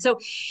 5 minutes. So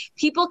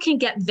people can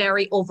get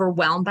very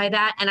overwhelmed by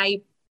that. And I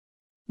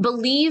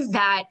believe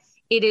that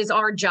it is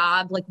our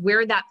job,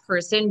 we're that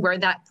person, we're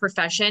that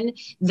profession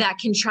that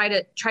can try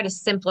to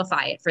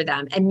simplify it for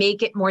them and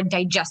make it more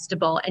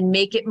digestible and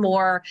make it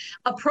more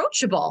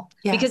approachable,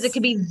 because it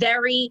can be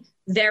very,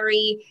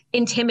 very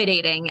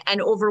intimidating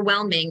and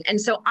overwhelming. And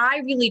so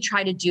I really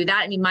try to do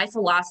that. I mean, my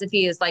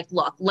philosophy is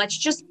look, let's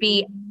just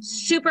be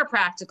super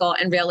practical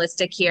and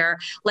realistic here.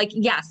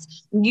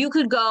 Yes, you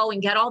could go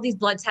and get all these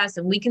blood tests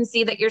and we can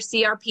see that your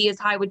CRP is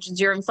high, which is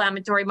your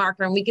inflammatory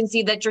marker. And we can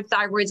see that your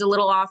thyroid's a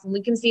little off, and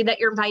we can see that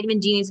your vitamin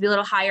D needs to be a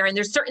little higher. And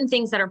there's certain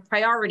things that are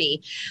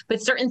priority,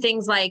 but certain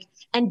things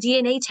and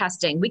DNA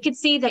testing, we could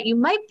see that you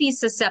might be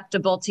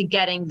susceptible to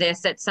getting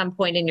this at some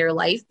point in your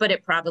life, but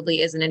it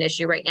probably isn't an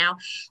issue right now.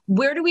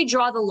 Where do we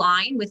draw the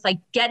line with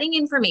getting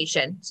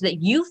information so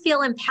that you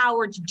feel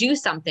empowered to do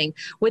something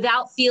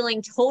without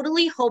feeling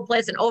totally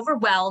hopeless and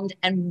overwhelmed?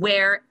 And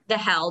where the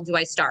hell do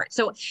I start?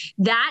 So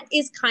that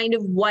is kind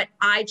of what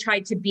I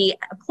try to be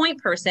a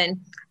point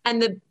person.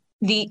 And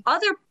the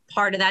other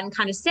part of that, and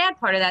kind of sad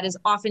part of that, is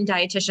often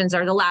dietitians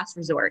are the last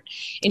resort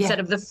instead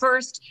of the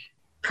first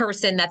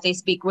person that they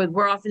speak with.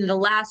 We're often the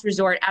last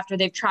resort after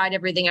they've tried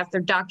everything, after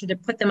their doctor to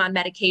put them on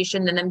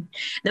medication and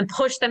then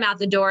push them out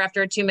the door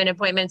after a 2-minute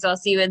appointment. So I'll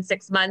see you in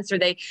 6 months, or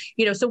they,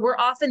 so we're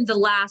often the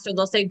last, or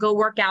they'll say, go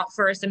work out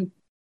first. And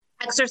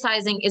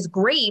exercising is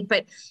great,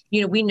 but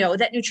we know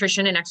that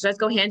nutrition and exercise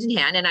go hand in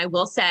hand. And I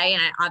will say,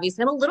 and I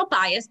obviously am a little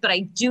biased, but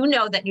I do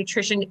know that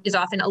nutrition is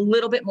often a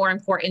little bit more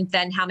important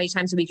than how many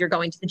times a week you're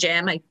going to the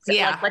gym.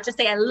 Let's just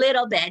say a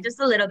little bit, just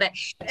a little bit.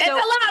 It's a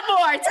lot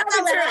more.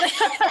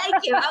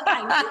 Thank you.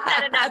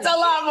 Okay. That's a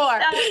lot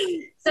more.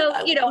 So,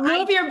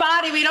 move your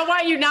body. We don't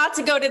want you not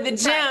to go to the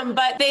gym,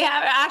 but they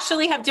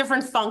actually have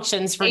different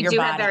functions for your body.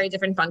 They do have very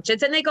different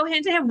functions, and they go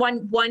hand in hand.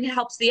 One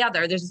helps the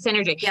other. There's a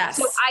synergy. Yes.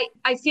 So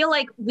I feel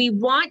like we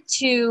want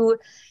to,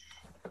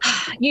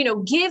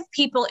 give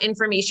people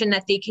information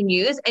that they can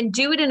use and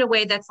do it in a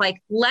way that's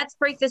let's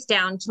break this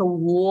down to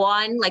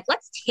one,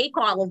 let's take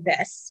all of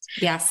this,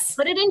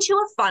 put it into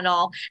a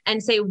funnel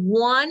and say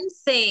one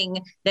thing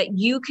that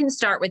you can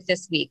start with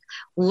this week.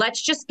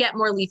 Let's just get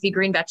more leafy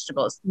green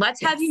vegetables.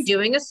 Let's have you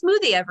doing a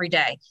smoothie every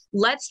day.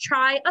 Let's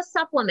try a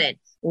supplement.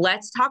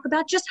 Let's talk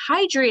about just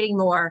hydrating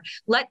more.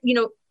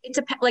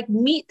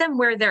 Meet them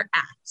where they're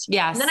at.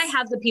 Yes. And then I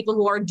have the people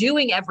who are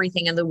doing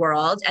everything in the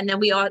world, and then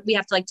we have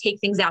to take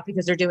things out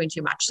because they're doing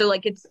too much. So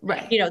it's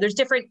right. There's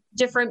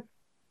different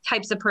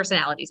types of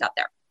personalities out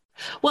there.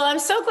 Well, I'm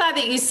so glad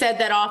that you said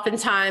that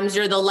oftentimes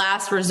you're the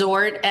last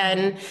resort.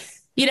 And,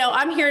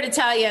 I'm here to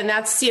tell you, and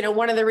that's,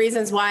 one of the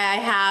reasons why I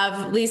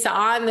have Lisa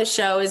on the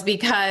show, is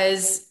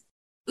because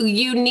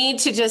you need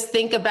to just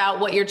think about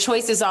what your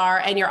choices are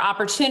and your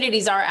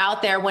opportunities are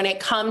out there when it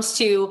comes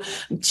to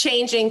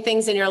changing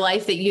things in your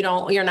life that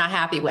you're not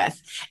happy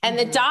with. And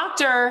the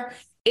doctor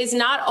is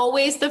not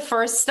always the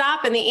first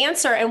stop and the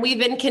answer. And we've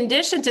been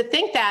conditioned to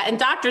think that. And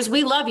doctors,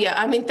 we love you.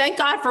 I mean, thank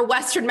God for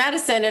Western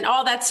medicine and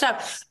all that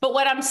stuff. But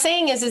what I'm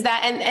saying is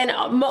that,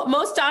 and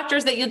most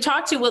doctors that you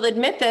talk to will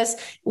admit this,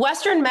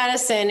 Western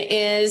medicine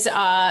is,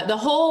 the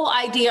whole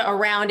idea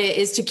around it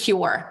is to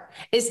cure,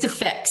 is to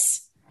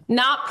fix,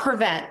 not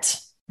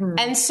prevent.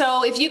 And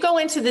so if you go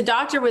into the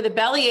doctor with a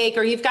bellyache,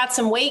 or you've got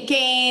some weight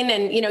gain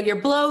and,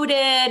 you're bloated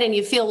and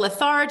you feel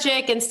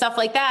lethargic and stuff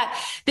like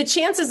that, the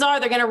chances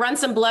are they're going to run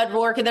some blood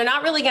work, and they're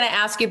not really going to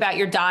ask you about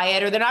your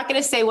diet, or they're not going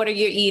to say, what are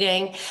you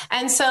eating?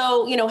 And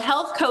so,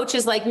 health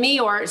coaches like me,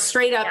 or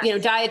straight up,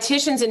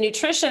 dietitians and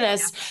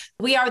nutritionists,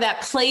 we are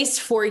that place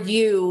for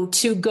you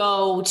to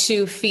go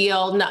to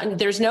feel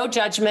there's no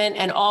judgment.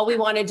 And all we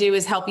want to do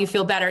is help you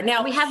feel better.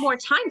 Now we have more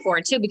time for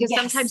it too, because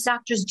sometimes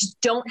doctors just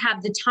don't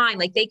have the time.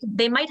 Like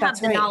they might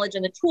have the knowledge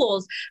and the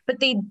tools, but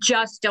they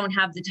just don't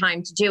have the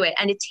time to do it.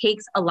 And it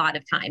takes a lot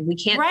of time. We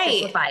can't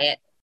simplify it.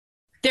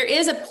 There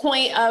is a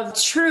point of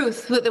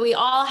truth that we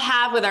all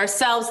have with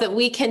ourselves that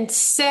we can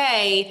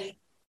say,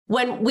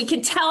 when we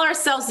can tell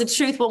ourselves the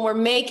truth when we're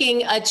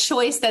making a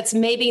choice that's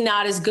maybe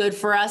not as good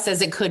for us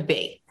as it could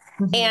be.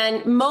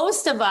 And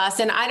most of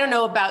us, and I don't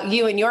know about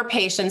you and your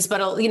patients,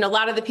 but a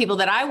lot of the people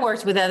that I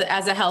worked with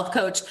as a health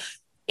coach,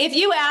 if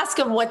you ask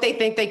them what they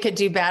think they could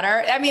do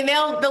better, I mean,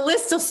 the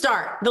list will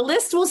start. The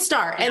list will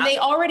start, and they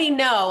already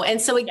know. And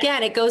so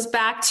again, it goes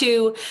back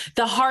to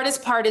the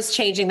hardest part is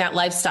changing that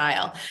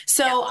lifestyle.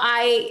 So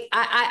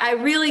I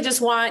really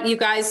just want you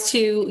guys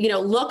to,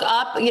 look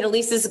up,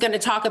 Lisa's going to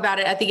talk about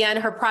it at the end,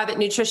 her private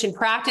nutrition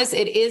practice.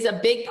 It is a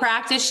big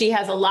practice. She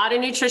has a lot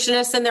of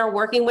nutritionists in there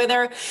working with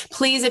her.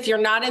 Please, if you're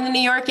not in the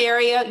New York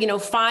area,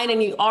 fine,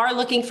 and you are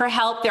looking for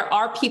help, there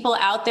are people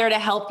out there to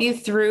help you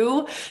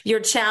through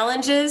your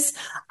challenges.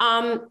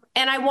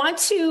 And I want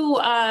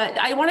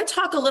to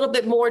talk a little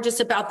bit more just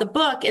about the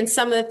book and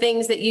some of the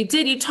things that you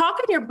did. You talk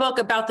in your book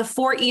about the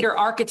 4 eater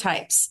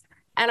archetypes,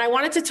 and I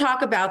wanted to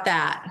talk about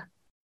that.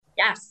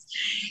 Yes.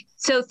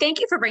 So thank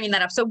you for bringing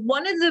that up. So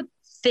one of the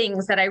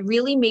things that I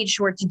really made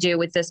sure to do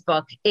with this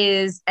book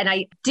is, and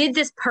I did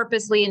this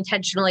purposely,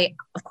 intentionally,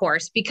 of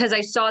course, because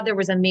I saw there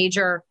was a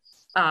major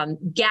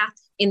gap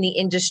in the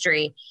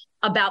industry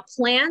about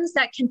plans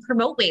that can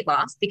promote weight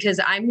loss, because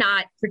I'm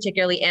not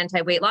particularly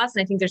anti-weight loss.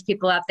 And I think there's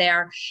people out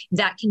there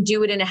that can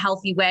do it in a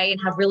healthy way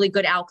and have really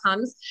good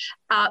outcomes.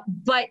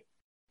 But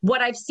what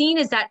I've seen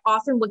is that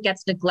often what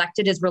gets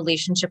neglected is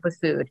relationship with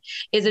food,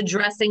 is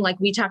addressing, like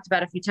we talked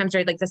about a few times,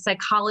 right? Like the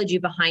psychology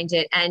behind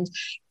it, and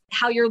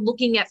how you're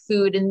looking at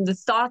food and the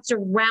thoughts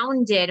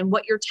around it, and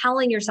what you're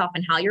telling yourself,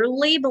 and how you're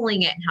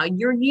labeling it, and how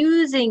you're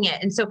using it.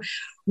 And so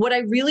what I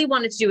really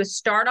wanted to do is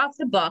start off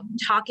the book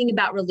talking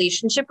about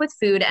relationship with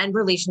food and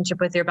relationship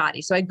with your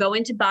body. So I go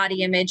into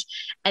body image,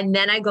 and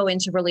then I go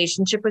into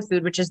relationship with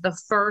food, which is the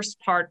first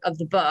part of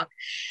the book.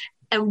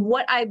 And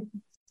what I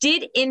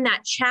did in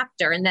that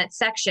chapter, in that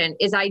section,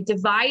 is I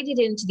divided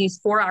into these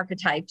 4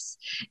 archetypes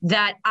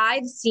that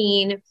I've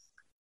seen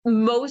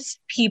most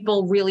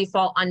people really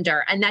fall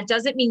under. And that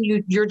doesn't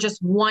mean you're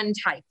just one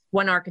type,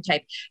 one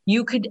archetype.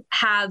 You could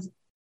have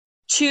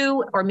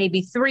 2 or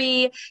maybe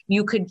 3.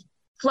 You could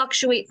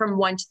fluctuate from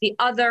one to the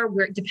other,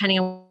 depending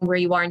on where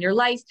you are in your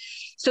life.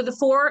 So the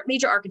 4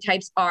 major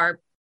archetypes are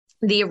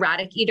the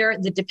erratic eater,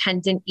 the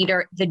dependent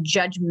eater, the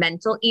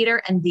judgmental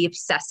eater, and the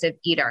obsessive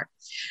eater.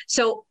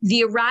 So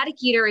the erratic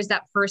eater is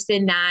that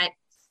person that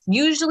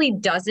usually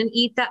doesn't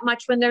eat that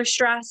much when they're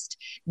stressed.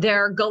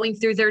 They're going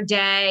through their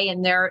day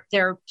and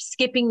they're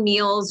skipping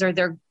meals, or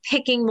they're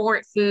picking more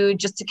at food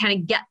just to kind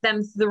of get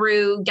them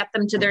through, get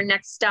them to their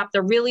next step.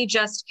 They're really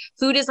just,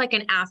 food is like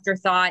an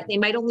afterthought. They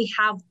might only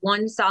have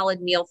one solid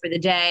meal for the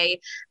day,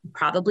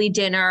 probably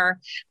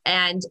dinner,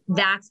 and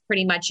that's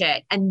pretty much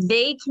it. And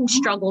they can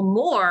struggle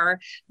more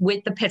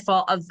with the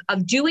pitfall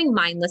of doing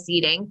mindless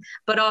eating,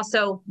 but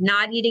also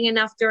not eating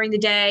enough during the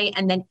day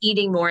and then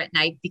eating more at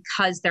night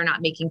because they're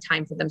not making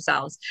time for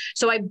themselves.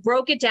 So I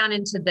broke it down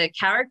into the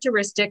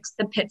characteristics,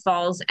 the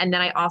pitfalls, and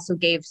then I also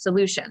gave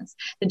solutions.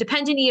 The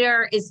dependent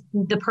eater is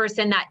the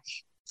person that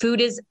food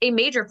is a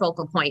major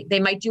focal point. They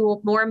might do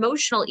more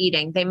emotional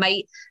eating. They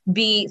might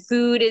be,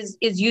 food is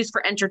used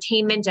for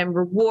entertainment and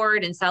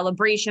reward and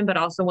celebration, but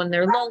also when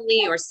they're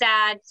lonely or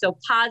sad. So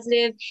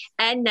positive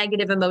and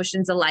negative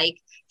emotions alike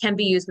can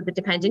be used with the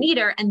dependent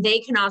eater, and they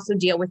can also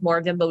deal with more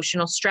of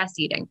emotional stress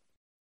eating.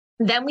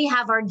 Then we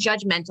have our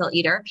judgmental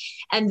eater,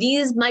 and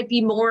these might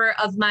be more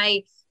of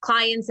my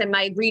clients and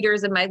my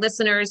readers and my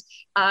listeners,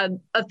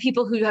 of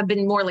people who have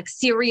been more like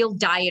serial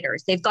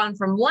dieters. They've gone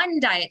from one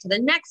diet to the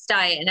next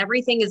diet, and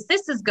everything is,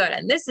 this is good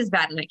and this is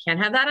bad, and I can't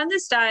have that on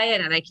this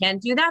diet, and I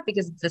can't do that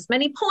because it's this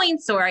many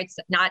points, or it's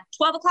not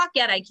 12 o'clock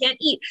yet, I can't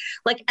eat.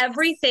 Like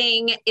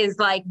everything is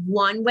like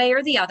one way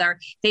or the other.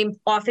 They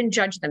often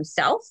judge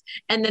themselves,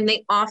 and then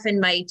they often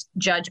might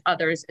judge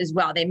others as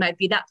well. They might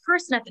be that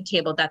person at the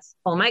table that's,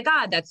 oh my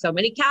God, that's so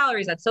many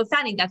calories, that's so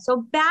fattening, that's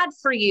so bad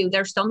for you.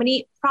 There's so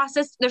many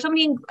processed. There's so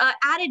many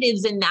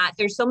additives in that.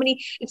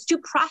 It's too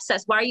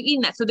processed. Why are you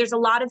eating that? So there's a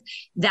lot of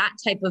that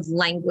type of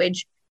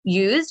language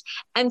used.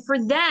 And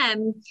for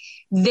them,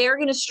 they're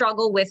going to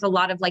struggle with a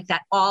lot of like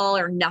that all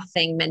or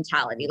nothing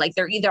mentality. Like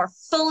they're either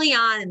fully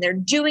on and they're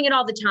doing it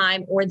all the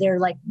time, or they're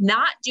like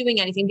not doing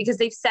anything because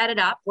they've set it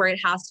up where it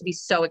has to be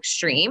so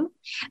extreme.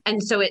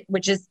 And so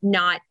which is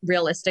not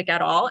realistic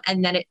at all.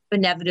 And then it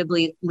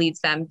inevitably leads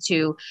them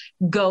to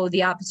go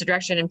the opposite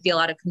direction and feel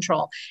out of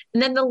control.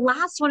 And then the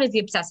last one is the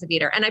obsessive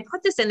eater. And I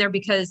put this in there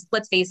because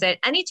let's face it,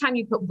 anytime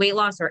you put weight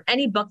loss or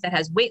any book that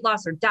has weight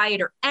loss or diet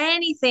or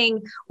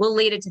anything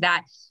related to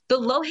that, the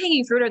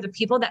low-hanging fruit are the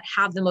people that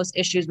have the most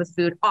issues with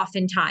food.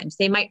 Oftentimes,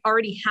 they might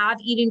already have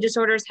eating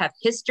disorders, have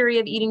history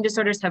of eating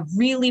disorders, have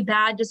really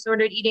bad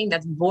disordered eating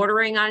that's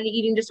bordering on an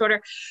eating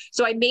disorder.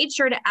 So I made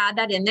sure to add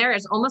that in there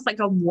as almost like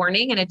a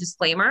warning and a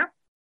disclaimer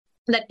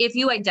that if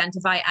you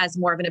identify as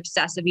more of an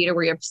obsessive eater,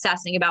 where you're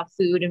obsessing about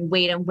food and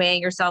weight and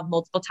weighing yourself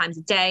multiple times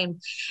a day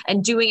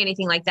and doing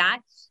anything like that,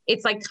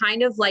 it's like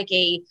kind of like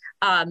a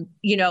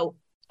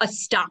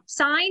stop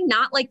sign,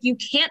 not like you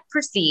can't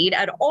proceed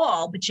at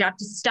all, but you have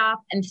to stop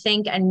and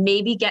think and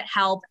maybe get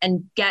help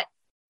and get,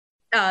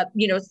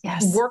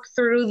 work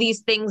through these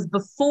things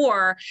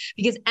before,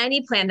 because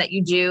any plan that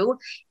you do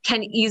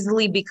can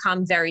easily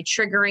become very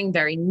triggering,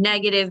 very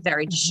negative,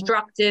 very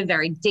destructive,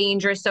 very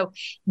dangerous. So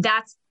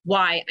that's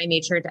why I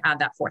made sure to add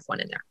that fourth one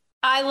in there.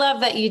 I love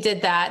that you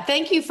did that.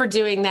 Thank you for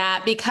doing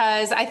that,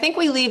 because I think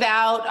we leave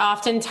out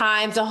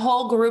oftentimes a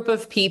whole group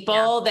of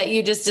people that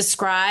you just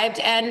described.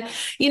 And,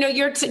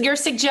 your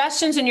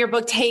suggestions in your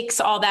book takes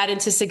all that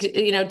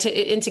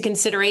into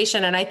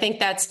consideration. And I think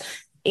that's,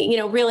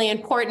 really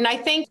important. I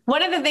think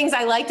one of the things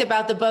I liked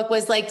about the book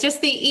was like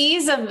just the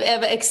ease of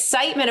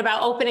excitement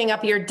about opening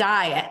up your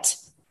diet.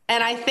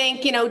 And I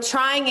think,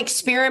 trying,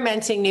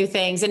 experimenting new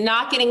things and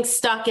not getting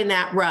stuck in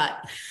that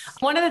rut.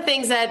 One of the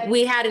things that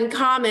we had in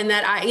common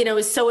that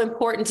is so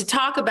important to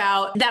talk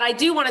about, that I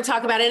do want to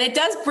talk about, and it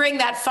does bring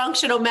that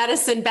functional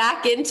medicine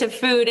back into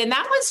food. And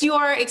that was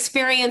your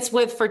experience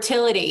with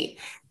fertility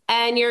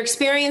and your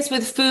experience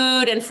with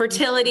food and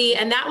fertility.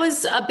 And that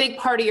was a big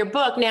part of your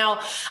book. Now,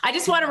 I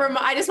just want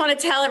to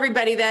tell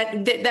everybody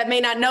that may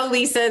not know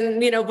Lisa, and,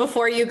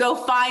 before you go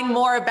find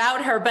more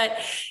about her, but,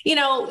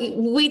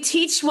 we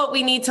teach what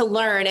we need to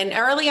learn. And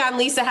early on,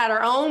 Lisa had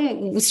her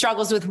own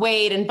struggles with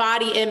weight and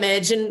body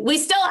image, and we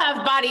still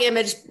have body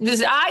image.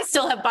 I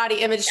still have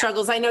body image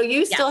struggles. I know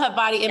you still have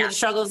body image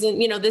struggles in,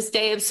 this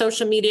day of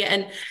social media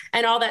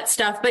and all that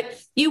stuff,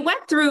 but you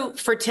went through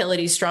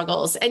fertility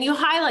struggles and you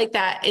highlight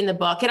that in the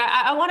book. And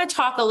I want to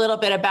talk a little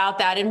bit about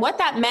that and what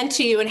that meant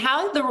to you and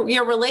how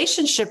your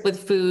relationship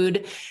with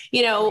food,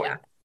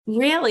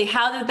 really,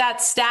 how did that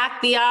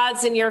stack the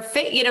odds in your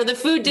favor? The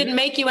food didn't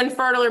make you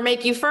infertile or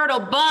make you fertile,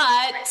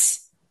 but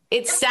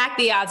it stacked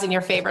the odds in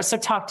your favor. So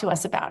talk to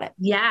us about it.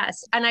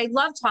 Yes. And I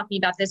love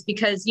talking about this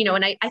because,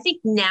 and I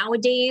think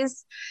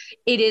nowadays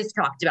it is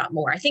talked about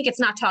more. I think it's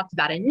not talked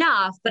about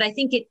enough, but I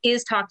think it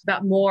is talked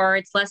about more.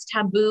 It's less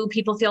taboo.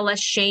 People feel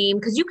less shame,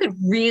 because you could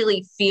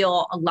really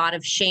feel a lot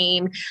of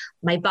shame.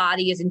 My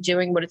body isn't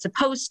doing what it's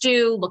supposed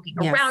to. Looking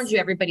around you,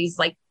 everybody's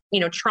like,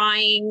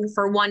 trying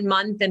for 1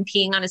 month and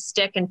peeing on a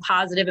stick and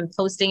positive and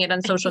posting it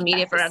on social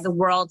media for the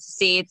world to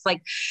see. It's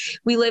like,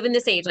 we live in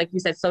this age, like you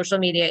said, social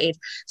media age.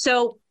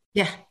 So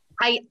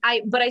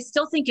but I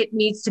still think it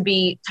needs to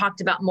be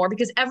talked about more,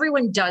 because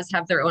everyone does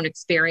have their own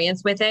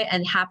experience with it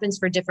and happens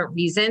for different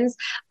reasons.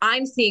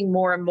 I'm seeing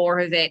more and more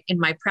of it in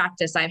my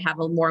practice. I have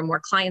more and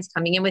more clients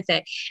coming in with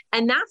it.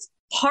 And that's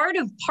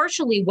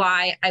partially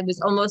why I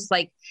was almost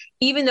like,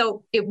 even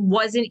though it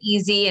wasn't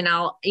easy and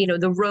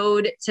the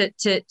road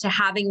to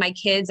having my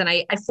kids, and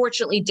I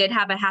fortunately did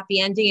have a happy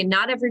ending, and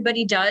not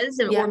everybody does,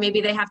 or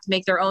maybe they have to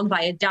make their own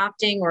by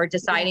adopting or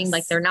deciding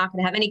like they're not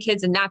going to have any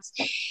kids. And that's,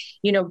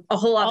 a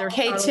whole other.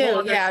 Okay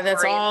too. Yeah.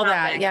 That's all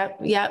that.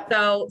 Yep.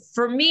 So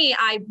for me,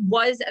 I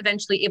was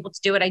eventually able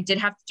to do it. I did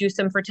have to do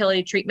some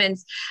fertility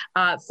treatments.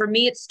 For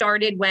me, it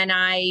started when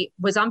I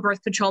was on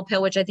birth control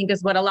pill, which I think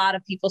is what a lot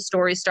of people's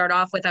stories start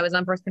off with. I was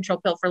on birth control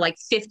pill for like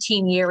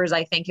 15 years.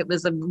 I think it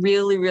was a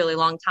really, really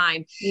long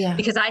time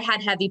because I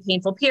had heavy,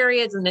 painful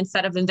periods. And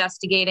instead of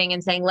investigating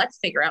and saying, let's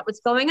figure out what's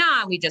going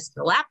on, we just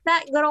slapped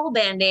that good old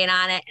Band-Aid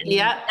on it. And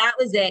that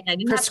was it. And I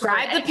didn't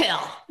prescribe the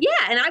pill. Yeah.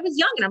 And I was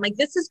young and I'm like,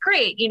 this is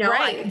great.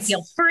 I can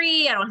feel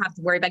free. I don't have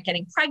to worry about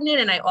getting pregnant.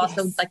 And I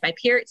also like my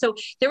period. So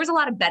there was a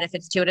lot of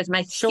benefits to it, as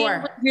my skin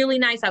was really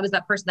nice. I was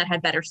that person that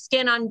had better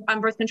skin on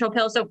birth control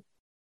pills. So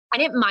I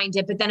didn't mind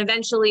it. But then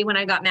eventually when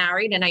I got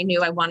married and I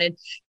knew I wanted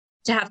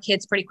to have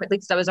kids pretty quickly,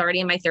 because I was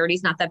already in my 30s.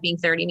 Not that being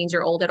 30 means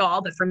you're old at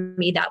all, but for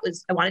me,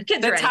 I wanted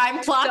kids. The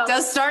time clock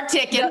does start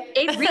ticking.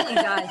 It really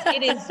does.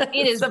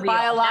 It is the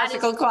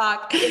biological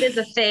clock. It is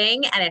a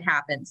thing, and it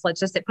happens. Let's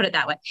just put it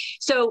that way.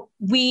 So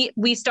we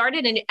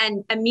started,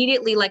 and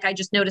immediately, like, I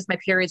just noticed my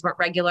periods weren't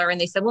regular,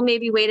 and they said, well,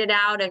 maybe wait it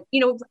out. And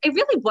it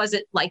really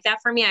wasn't like that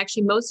for me.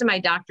 Actually, most of my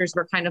doctors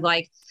were kind of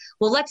like,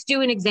 well, let's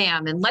do an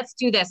exam and let's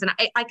do this. And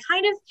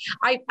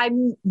I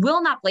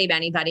will not blame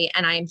anybody,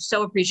 and I am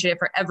so appreciative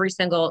for every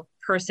single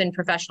person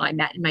professional I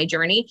met in my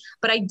journey,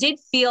 but I did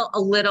feel a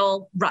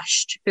little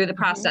rushed through the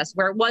process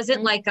where it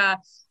wasn't like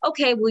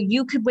okay, well,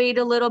 you could wait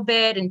a little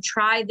bit and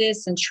try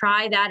this and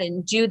try that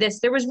and do this.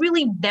 There was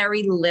really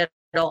very little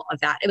of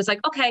that. It was like,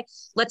 okay,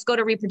 let's go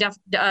to reproductive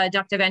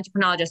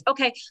endocrinologist.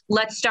 Okay,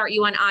 let's start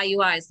you on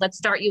IUIs. Let's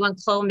start you on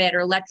Clomid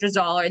or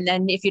Letrozole. And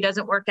then if it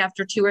doesn't work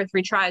after 2 or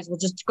 3 tries, we'll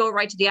just go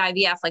right to the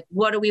IVF. Like,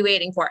 what are we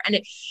waiting for? And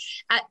it,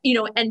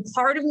 and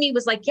part of me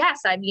was like, yes,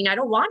 I mean, I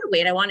don't want to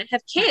wait. I want to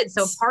have kids.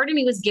 So part of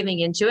me was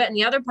giving into it. And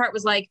the other part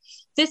was like,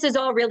 this is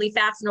all really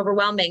fast and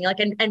overwhelming. Like,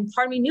 and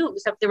part of me knew it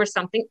was there was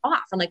something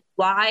off. I'm like,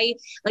 why?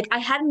 Like, I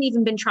hadn't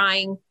even been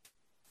trying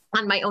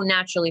on my own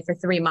naturally for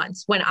 3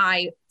 months when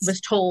I was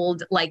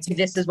told like,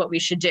 this is what we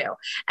should do.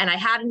 And I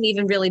hadn't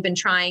even really been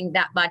trying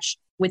that much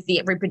with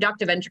the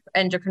reproductive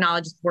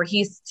endocrinologist where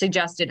he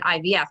suggested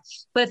IVF.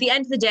 But at the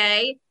end of the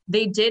day,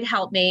 they did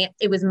help me.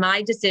 It was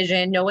my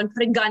decision. No one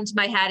put a gun to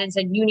my head and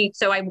said, you need,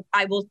 so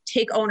I will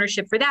take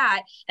ownership for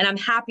that. And I'm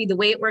happy the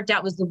way it worked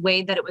out was the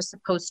way that it was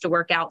supposed to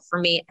work out for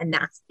me. And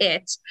that's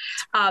it.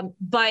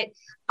 But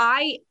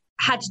I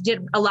had to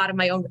do a lot of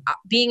my own,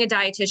 being a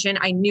dietitian.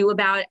 I knew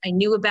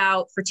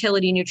about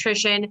fertility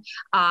nutrition.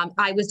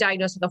 I was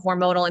diagnosed with a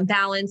hormonal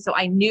imbalance. So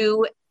I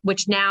knew,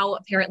 which now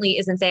apparently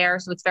isn't there.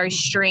 So it's very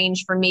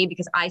strange for me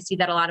because I see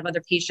that a lot of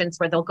other patients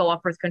where they'll go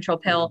off birth control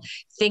pill,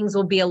 things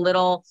will be a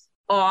little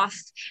off.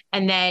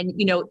 And then,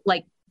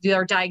 like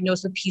they're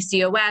diagnosed with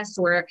PCOS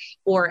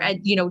or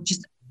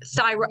just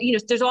thyroid,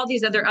 there's all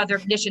these other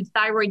conditions.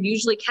 Thyroid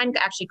usually can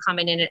actually come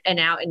in and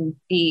out and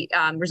be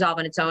resolved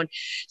on its own.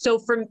 So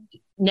from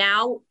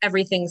now,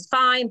 everything's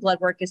fine. Blood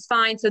work is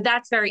fine. So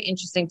that's very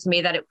interesting to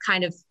me that it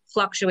kind of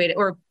fluctuated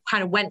or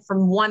kind of went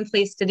from one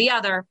place to the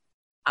other,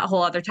 a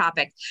whole other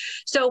topic.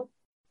 So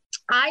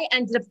I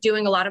ended up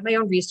doing a lot of my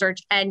own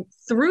research. And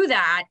through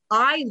that,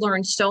 I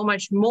learned so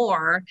much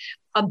more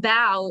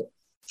about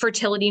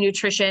fertility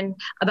nutrition,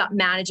 about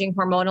managing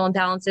hormonal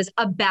imbalances,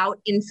 about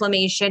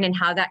inflammation and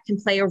how that can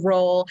play a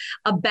role,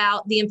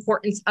 about the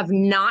importance of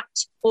not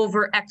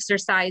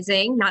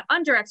over-exercising, not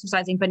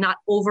under-exercising, but not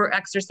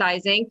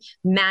over-exercising,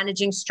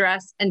 managing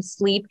stress and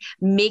sleep,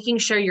 making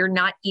sure you're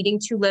not eating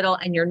too little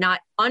and you're not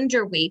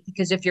underweight,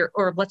 because if you're,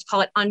 or let's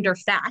call it under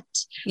fat,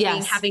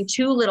 having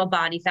too little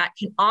body fat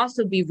can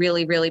also be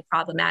really, really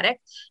problematic.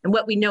 And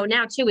what we know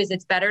now too, is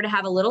it's better to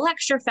have a little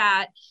extra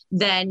fat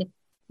than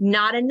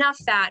not enough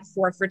fat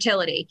for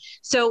fertility.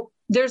 So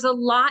there's a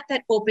lot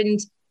that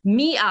opened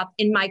me up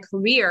in my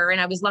career. And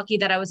I was lucky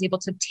that I was able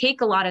to take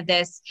a lot of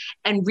this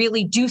and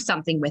really do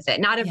something with it.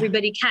 Not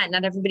everybody can,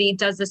 not everybody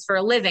does this for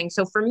a living.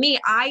 So for me,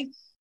 I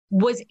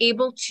was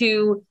able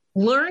to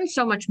learn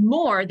so much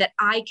more that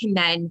I can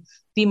then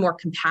be more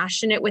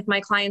compassionate with my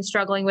clients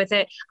struggling with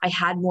it. I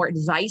had more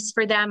advice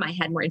for them. I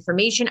had more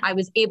information. I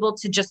was able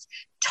to just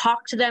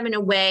talk to them in a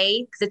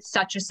way, because it's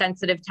such a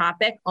sensitive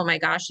topic. Oh my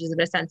gosh, is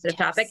it a sensitive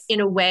topic? In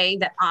a way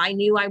that I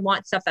knew I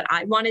want stuff that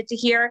I wanted to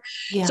hear.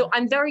 Yeah. So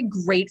I'm very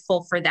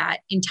grateful for that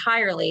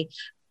entirely.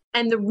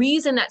 And the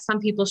reason that some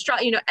people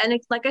struggle, and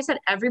like I said,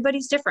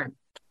 everybody's different.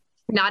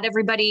 Not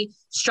everybody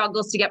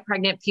struggles to get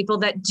pregnant. People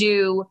that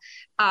do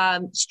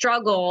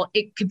struggle,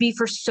 it could be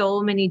for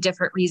so many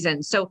different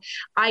reasons. So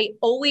I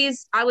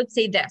would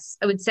say this,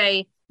 I would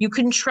say you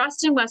can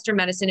trust in Western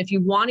medicine if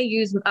you want to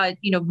use,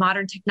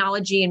 modern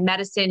technology and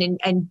medicine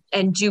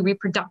and do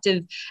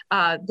reproductive,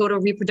 go to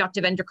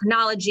reproductive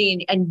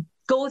endocrinology and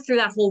go through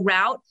that whole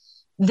route.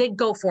 Then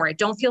go for it.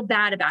 Don't feel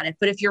bad about it.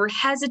 But if you're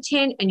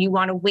hesitant and you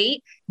want to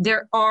wait,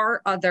 there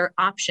are other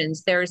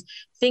options. There's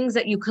things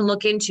that you can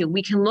look into.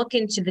 We can look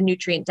into the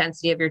nutrient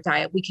density of your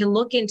diet. We can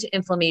look into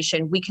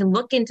inflammation. We can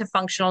look into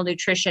functional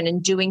nutrition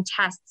and doing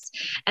tests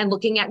and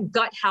looking at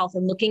gut health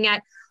and looking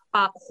at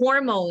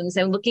hormones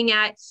and looking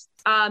at,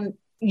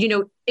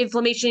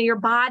 inflammation in your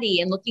body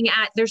and looking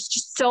at, there's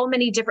just so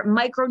many different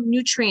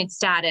micronutrient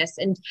status.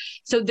 And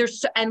so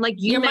and like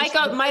you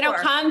mentioned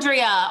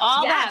mitochondria,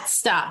 all that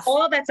stuff.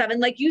 And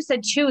like you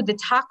said too, the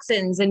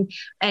toxins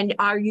and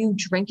are you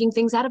drinking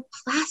things out of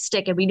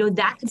plastic? And we know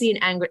that could be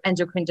an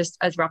endocrine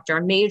disruptor,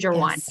 a major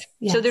one.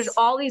 Yes. So there's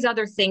all these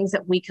other things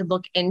that we could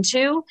look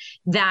into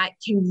that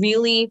can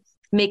really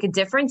make a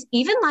difference.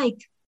 Even like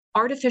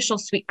artificial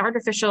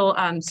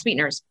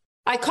sweeteners.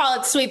 I call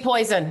it sweet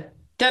poison.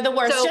 They're the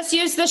worst. So, just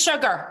use the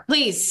sugar,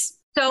 please.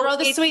 So throw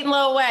the sweet and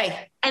low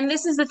away. And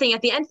this is the thing.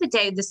 At the end of the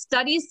day, the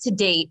studies to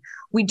date,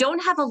 we don't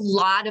have a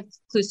lot of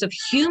conclusive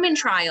human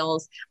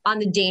trials on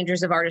the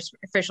dangers of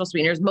artificial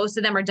sweeteners. Most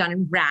of them are done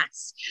in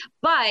rats.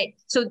 But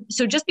so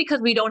just because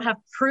we don't have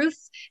proof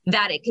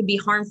that it could be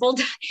harmful,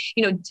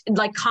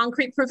 like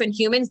concrete proof in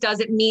humans,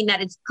 doesn't mean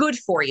that it's good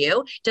for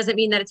you, doesn't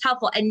mean that it's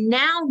helpful. And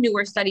now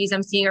newer studies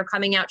I'm seeing are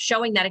coming out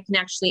showing that it can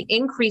actually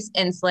increase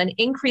insulin,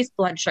 increase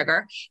blood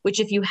sugar, which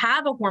if you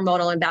have a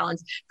hormonal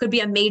imbalance could be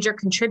a major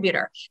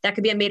contributor. That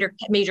could be a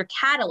major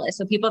catalyst.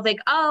 So people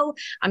think, oh,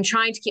 I'm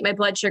trying to keep my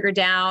blood sugar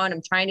down.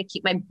 I'm trying to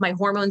keep my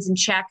hormones in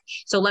check.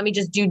 So let me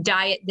just do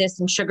diet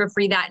this and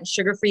sugar-free that and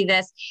sugar-free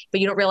this.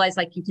 But you don't realize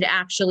like you could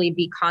actually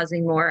be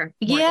causing more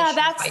yeah,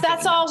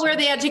 that's all where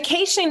the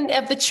education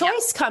of the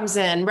choice comes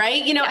in,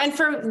 right? You know, and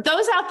for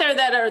those out there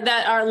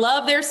that are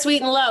love their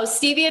sweet and low,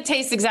 stevia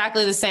tastes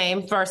exactly the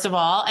same, first of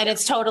all, and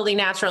it's totally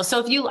natural.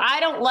 So I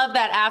don't love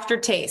that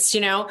aftertaste,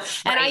 you know,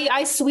 and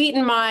I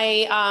sweeten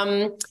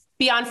my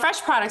Beyond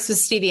Fresh products with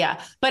stevia,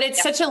 but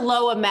it's such a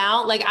low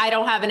amount. Like I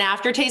don't have an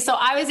aftertaste. So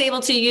I was able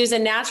to use a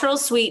natural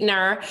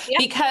sweetener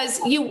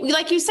because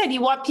like you said, you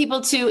want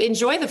people to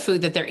enjoy the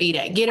food that they're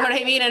eating. You know what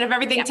I mean? And if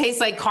everything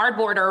tastes like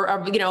cardboard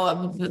or you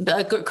know,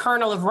 a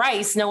kernel of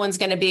rice, no one's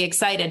going to be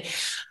excited.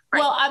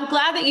 Well, I'm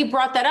glad that you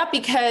brought that up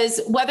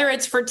because whether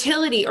it's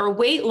fertility or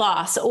weight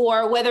loss,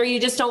 or whether you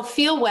just don't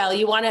feel well,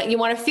 you want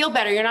to feel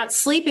better. You're not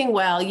sleeping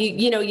well.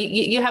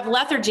 You have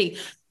lethargy.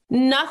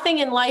 Nothing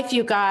in life,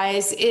 you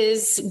guys,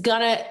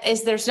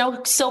 there's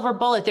no silver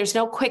bullet. There's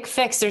no quick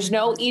fix. There's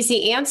no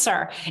easy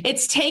answer.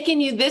 It's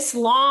taken you this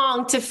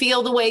long to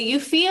feel the way you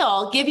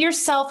feel. Give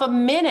yourself a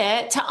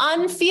minute to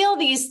unfeel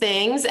these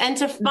things and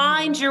to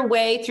find your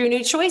way through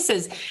new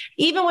choices.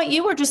 Even what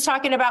you were just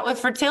talking about with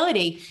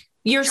fertility.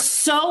 You're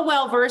so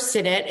well versed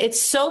in it. It's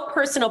so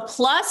personal.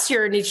 Plus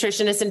you're a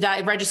nutritionist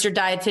and registered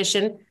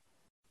dietitian.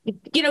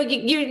 You know,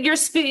 you're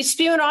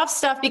spewing off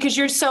stuff because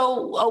you're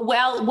so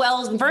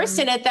well versed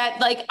in it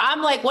that like,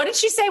 I'm like, what did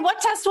she say?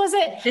 What test was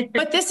it?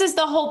 But this is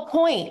the whole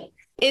point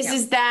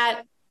is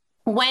that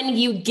when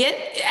you get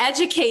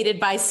educated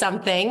by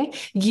something,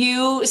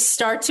 you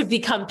start to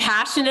become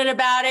passionate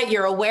about it.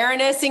 Your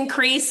awareness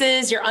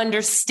increases, your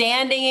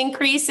understanding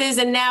increases.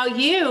 And now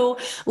you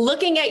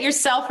looking at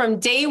yourself from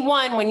day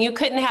one, when you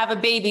couldn't have a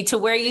baby, to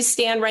where you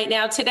stand right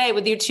now today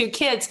with your 2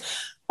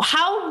 kids.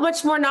 How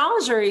much more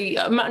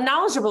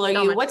knowledgeable are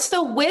you? What's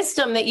the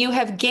wisdom that you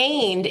have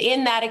gained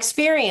in that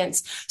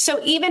experience?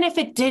 So even if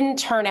it didn't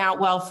turn out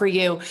well for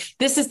you,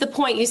 this is the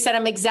point. You said,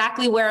 I'm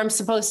exactly where I'm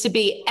supposed to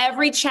be.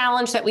 Every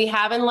challenge that we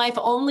have in life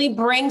only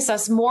brings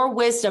us more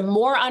wisdom,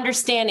 more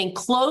understanding,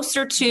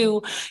 closer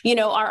to, you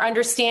know, our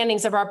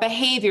understandings of our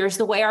behaviors,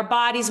 the way our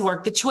bodies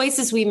work, the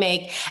choices we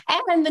make,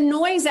 and the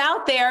noise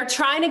out there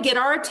trying to get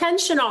our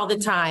attention all the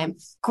time,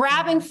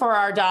 grabbing for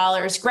our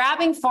dollars,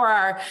 grabbing for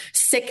our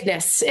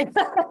sickness.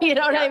 You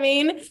know what I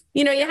mean?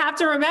 You know, you have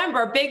to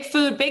remember big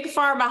food, big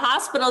pharma,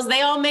 hospitals,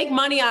 they all make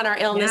money on our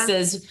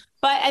illnesses,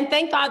 and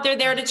thank God they're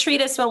there to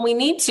treat us when we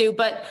need to,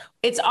 but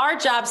it's our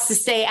jobs to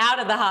stay out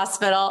of the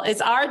hospital.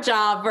 It's our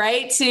job,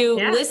 right? To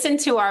listen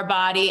to our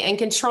body and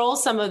control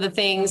some of the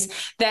things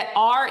that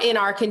are in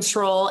our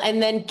control,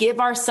 and then give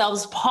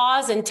ourselves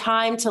pause and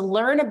time to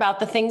learn about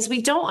the things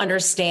we don't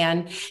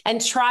understand,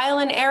 and trial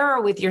and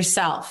error with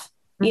yourself.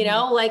 You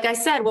know, like I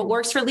said, what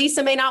works for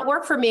Lisa may not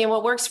work for me, and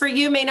what works for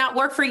you may not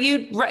work for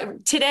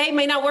you today,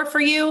 may not work for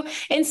you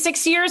in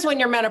 6 years when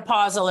you're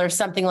menopausal or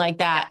something like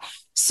that.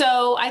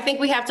 So I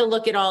think we have to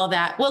look at all of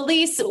that. Well,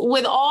 Lisa,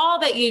 with all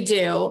that you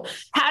do,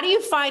 how do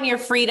you find your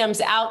freedoms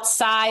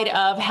outside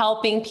of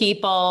helping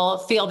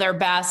people feel their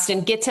best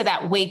and get to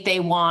that weight they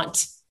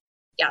want?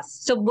 Yes.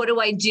 So what do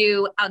I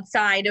do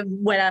outside of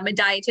when I'm a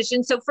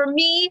dietitian? So for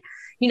me,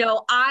 you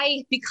know,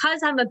 because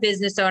I'm a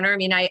business owner, I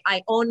mean,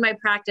 I own my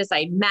practice,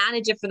 I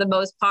manage it for the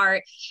most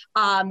part.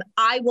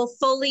 I will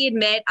fully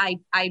admit I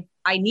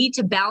need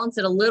to balance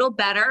it a little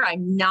better.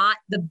 I'm not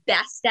the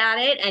best at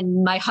it.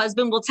 And my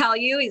husband will tell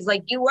you, he's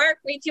like, you work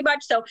way too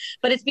much. So,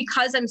 but it's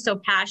because I'm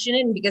so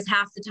passionate, and because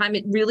half the time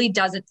it really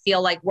doesn't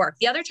feel like work.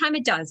 The other time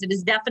it does. It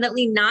is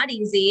definitely not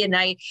easy. And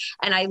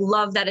I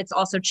love that it's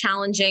also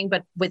challenging,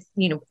 but with,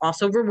 you know,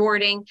 also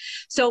rewarding.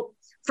 So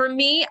for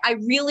me, I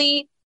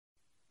really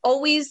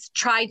always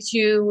try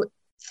to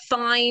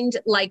find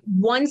like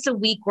once a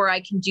week where I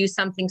can do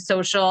something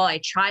social. I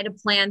try to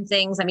plan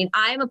things. I mean,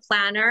 I'm a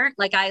planner.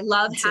 Like I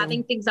love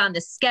having things on the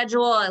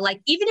schedule.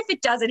 Like, even if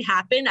it doesn't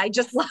happen, I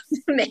just love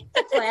to make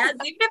the plans.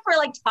 Even if we're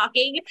like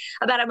talking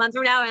about a month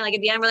from now, and like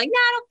at the end, we're like, nah,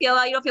 I don't feel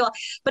well. You don't feel well.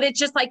 But it's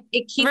just like,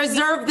 it keeps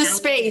reserve the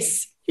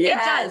space.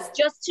 Yes. It does.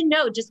 Just to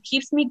know, just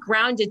keeps me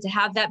grounded to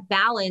have that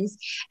balance.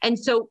 And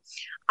so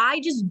I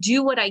just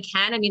do what I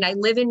can. I mean, I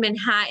live in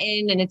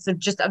Manhattan, and it's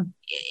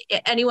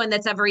anyone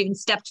that's ever even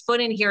stepped foot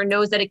in here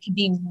knows that it can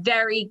be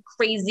very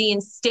crazy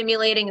and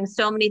stimulating, and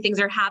so many things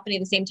are happening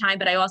at the same time.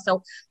 But I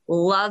also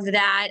love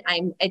that.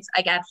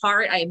 At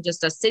heart, I am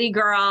just a city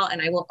girl,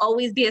 and I will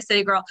always be a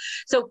city girl.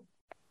 So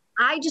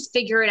I just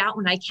figure it out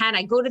when I can.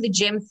 I go to the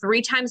gym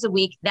 3 times a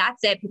week.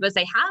 That's it. People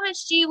say, how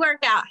much do you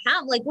work out?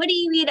 What do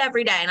you eat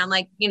every day? And I'm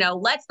like, you know,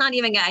 let's not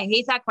even I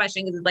hate that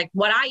question, because it's like,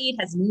 what I eat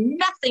has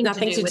nothing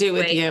to do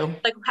with you.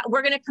 Like,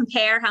 we're going to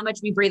compare how much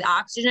we breathe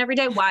oxygen every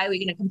day. Why are we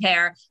going to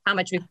compare how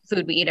much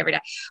food we eat every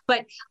day?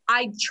 But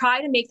I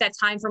try to make that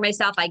time for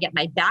myself. I get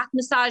my back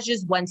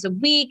massages once a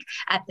week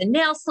at the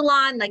nail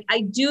salon. Like,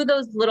 I do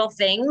those little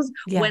things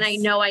when I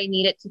know I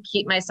need it to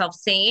keep myself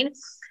sane.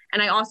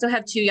 And I also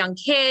have 2 young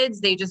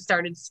kids. They just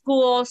started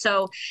school.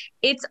 So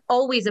it's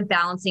always a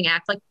balancing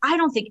act. Like, I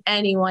don't think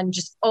anyone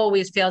just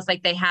always feels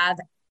like they have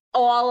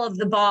all of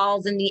the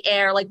balls in the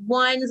air. Like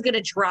one's going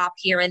to drop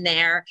here and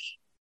there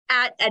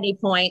at any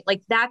point.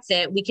 Like that's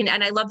it. We can,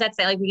 and I love that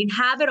saying, like we can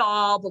have it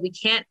all, but we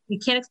can't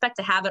expect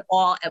to have it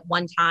all at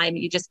one time.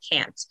 You just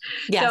can't.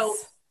 Yes. So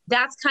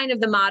that's kind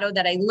of the motto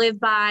that I live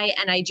by.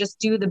 And I just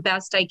do the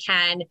best I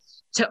can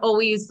to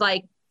always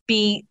like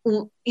be,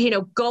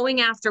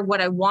 going after what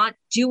I want,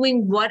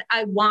 doing what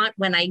I want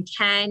when I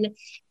can,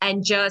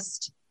 and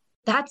just,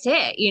 that's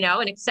it,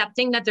 and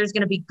accepting that there's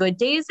going to be good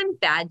days and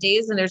bad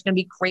days, and there's going to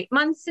be great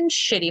months and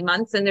shitty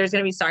months, and there's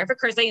going to be, sorry for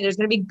cursing, and there's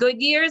going to be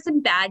good years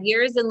and bad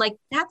years. And like,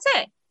 that's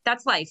it.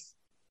 That's life.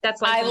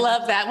 That's life. I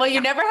love that. Well,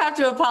 you never have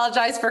to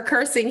apologize for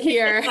cursing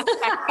here.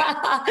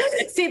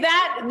 See,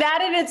 that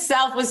in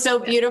itself was so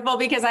beautiful,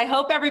 because I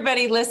hope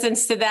everybody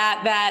listens to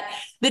that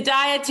the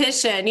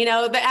dietitian,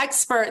 the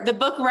expert, the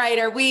book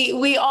writer,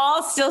 we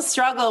all still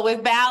struggle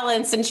with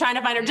balance and trying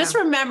to find it. Just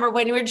remember,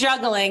 when you're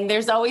juggling,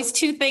 there's always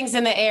two things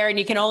in the air and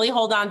you can only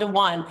hold on to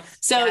one.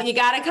 So you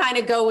got to kind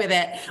of go with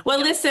it. Well,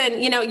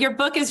 listen, your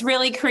book has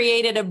really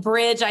created a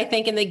bridge, I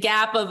think, in the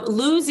gap of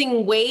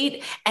losing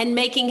weight and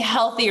making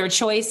healthier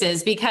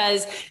choices,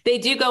 because they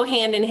do go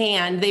hand in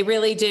hand. They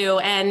really do.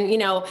 And,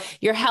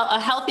 a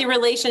healthy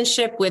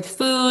relationship with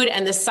food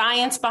and the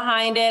science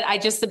behind it. I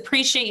just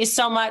appreciate you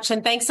so much.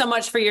 And thanks so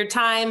much for your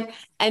time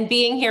and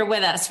being here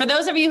with us. For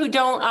those of you who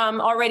don't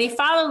already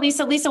follow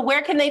Lisa,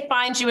 where can they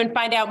find you and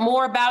find out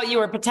more about you,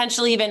 or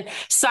potentially even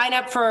sign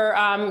up for,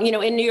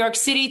 in New York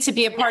City to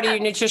be a part of your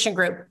nutrition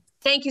group?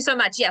 Thank you so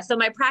much. Yeah. So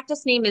my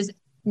practice name is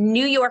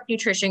New York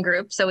Nutrition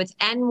Group. So it's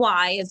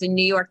NY as in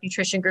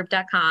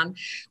NewYorkNutritionGroup.com.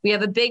 We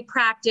have a big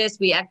practice.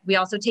 We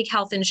also take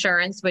health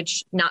insurance,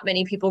 which not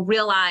many people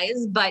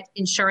realize, but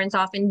insurance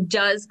often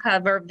does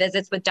cover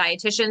visits with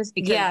dietitians,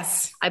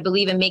 because I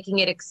believe in making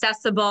it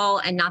accessible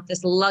and not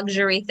this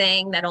luxury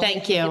thing that only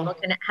people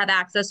can have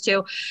access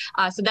to.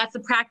 So that's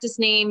the practice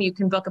name. You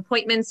can book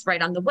appointments right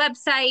on the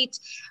website.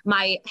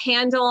 My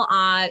handle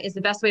is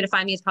the best way to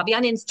find me is probably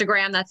on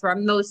Instagram. That's where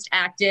I'm most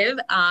active.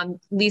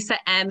 Lisa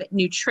M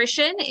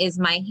Nutrition is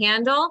my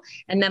handle.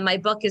 And then my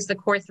book is the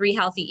Core 3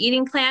 Healthy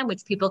Eating Plan,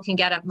 which people can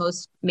get at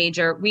most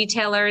major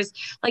retailers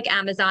like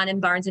Amazon and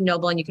Barnes &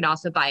 Noble. And you can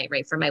also buy it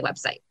right from my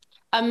website.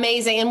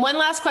 Amazing. And one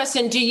last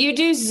question. Do you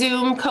do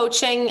Zoom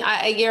coaching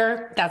a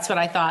year? That's what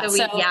I thought.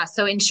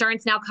 So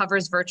insurance now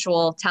covers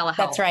virtual telehealth.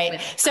 That's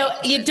right. So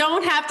you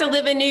don't have to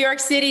live in New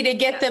York City to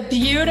get the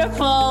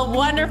beautiful,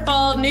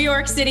 wonderful New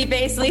York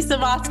City-based Lisa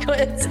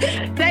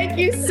Moskowitz. Thank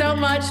you so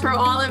much for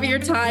all of your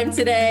time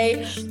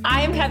today.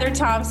 I am Heather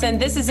Thompson.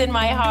 This is In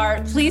My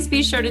Heart. Please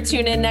be sure to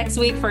tune in next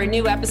week for a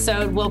new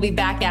episode. We'll be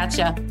back at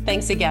you.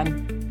 Thanks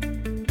again.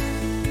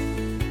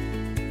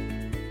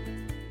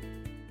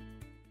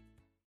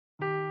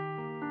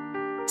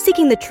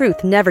 Seeking the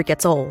truth never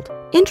gets old.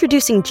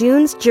 Introducing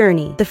June's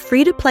Journey, the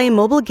free-to-play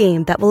mobile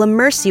game that will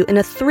immerse you in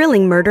a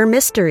thrilling murder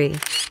mystery.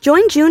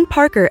 Join June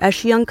Parker as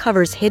she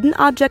uncovers hidden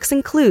objects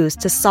and clues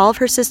to solve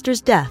her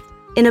sister's death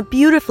in a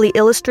beautifully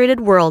illustrated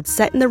world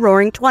set in the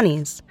Roaring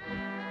 '20s.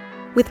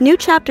 With new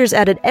chapters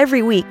added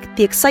every week,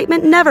 the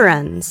excitement never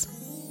ends.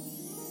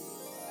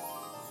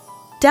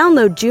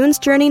 Download June's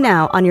Journey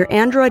now on your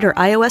Android or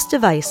iOS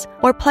device,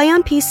 or play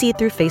on PC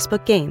through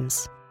Facebook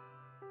Games.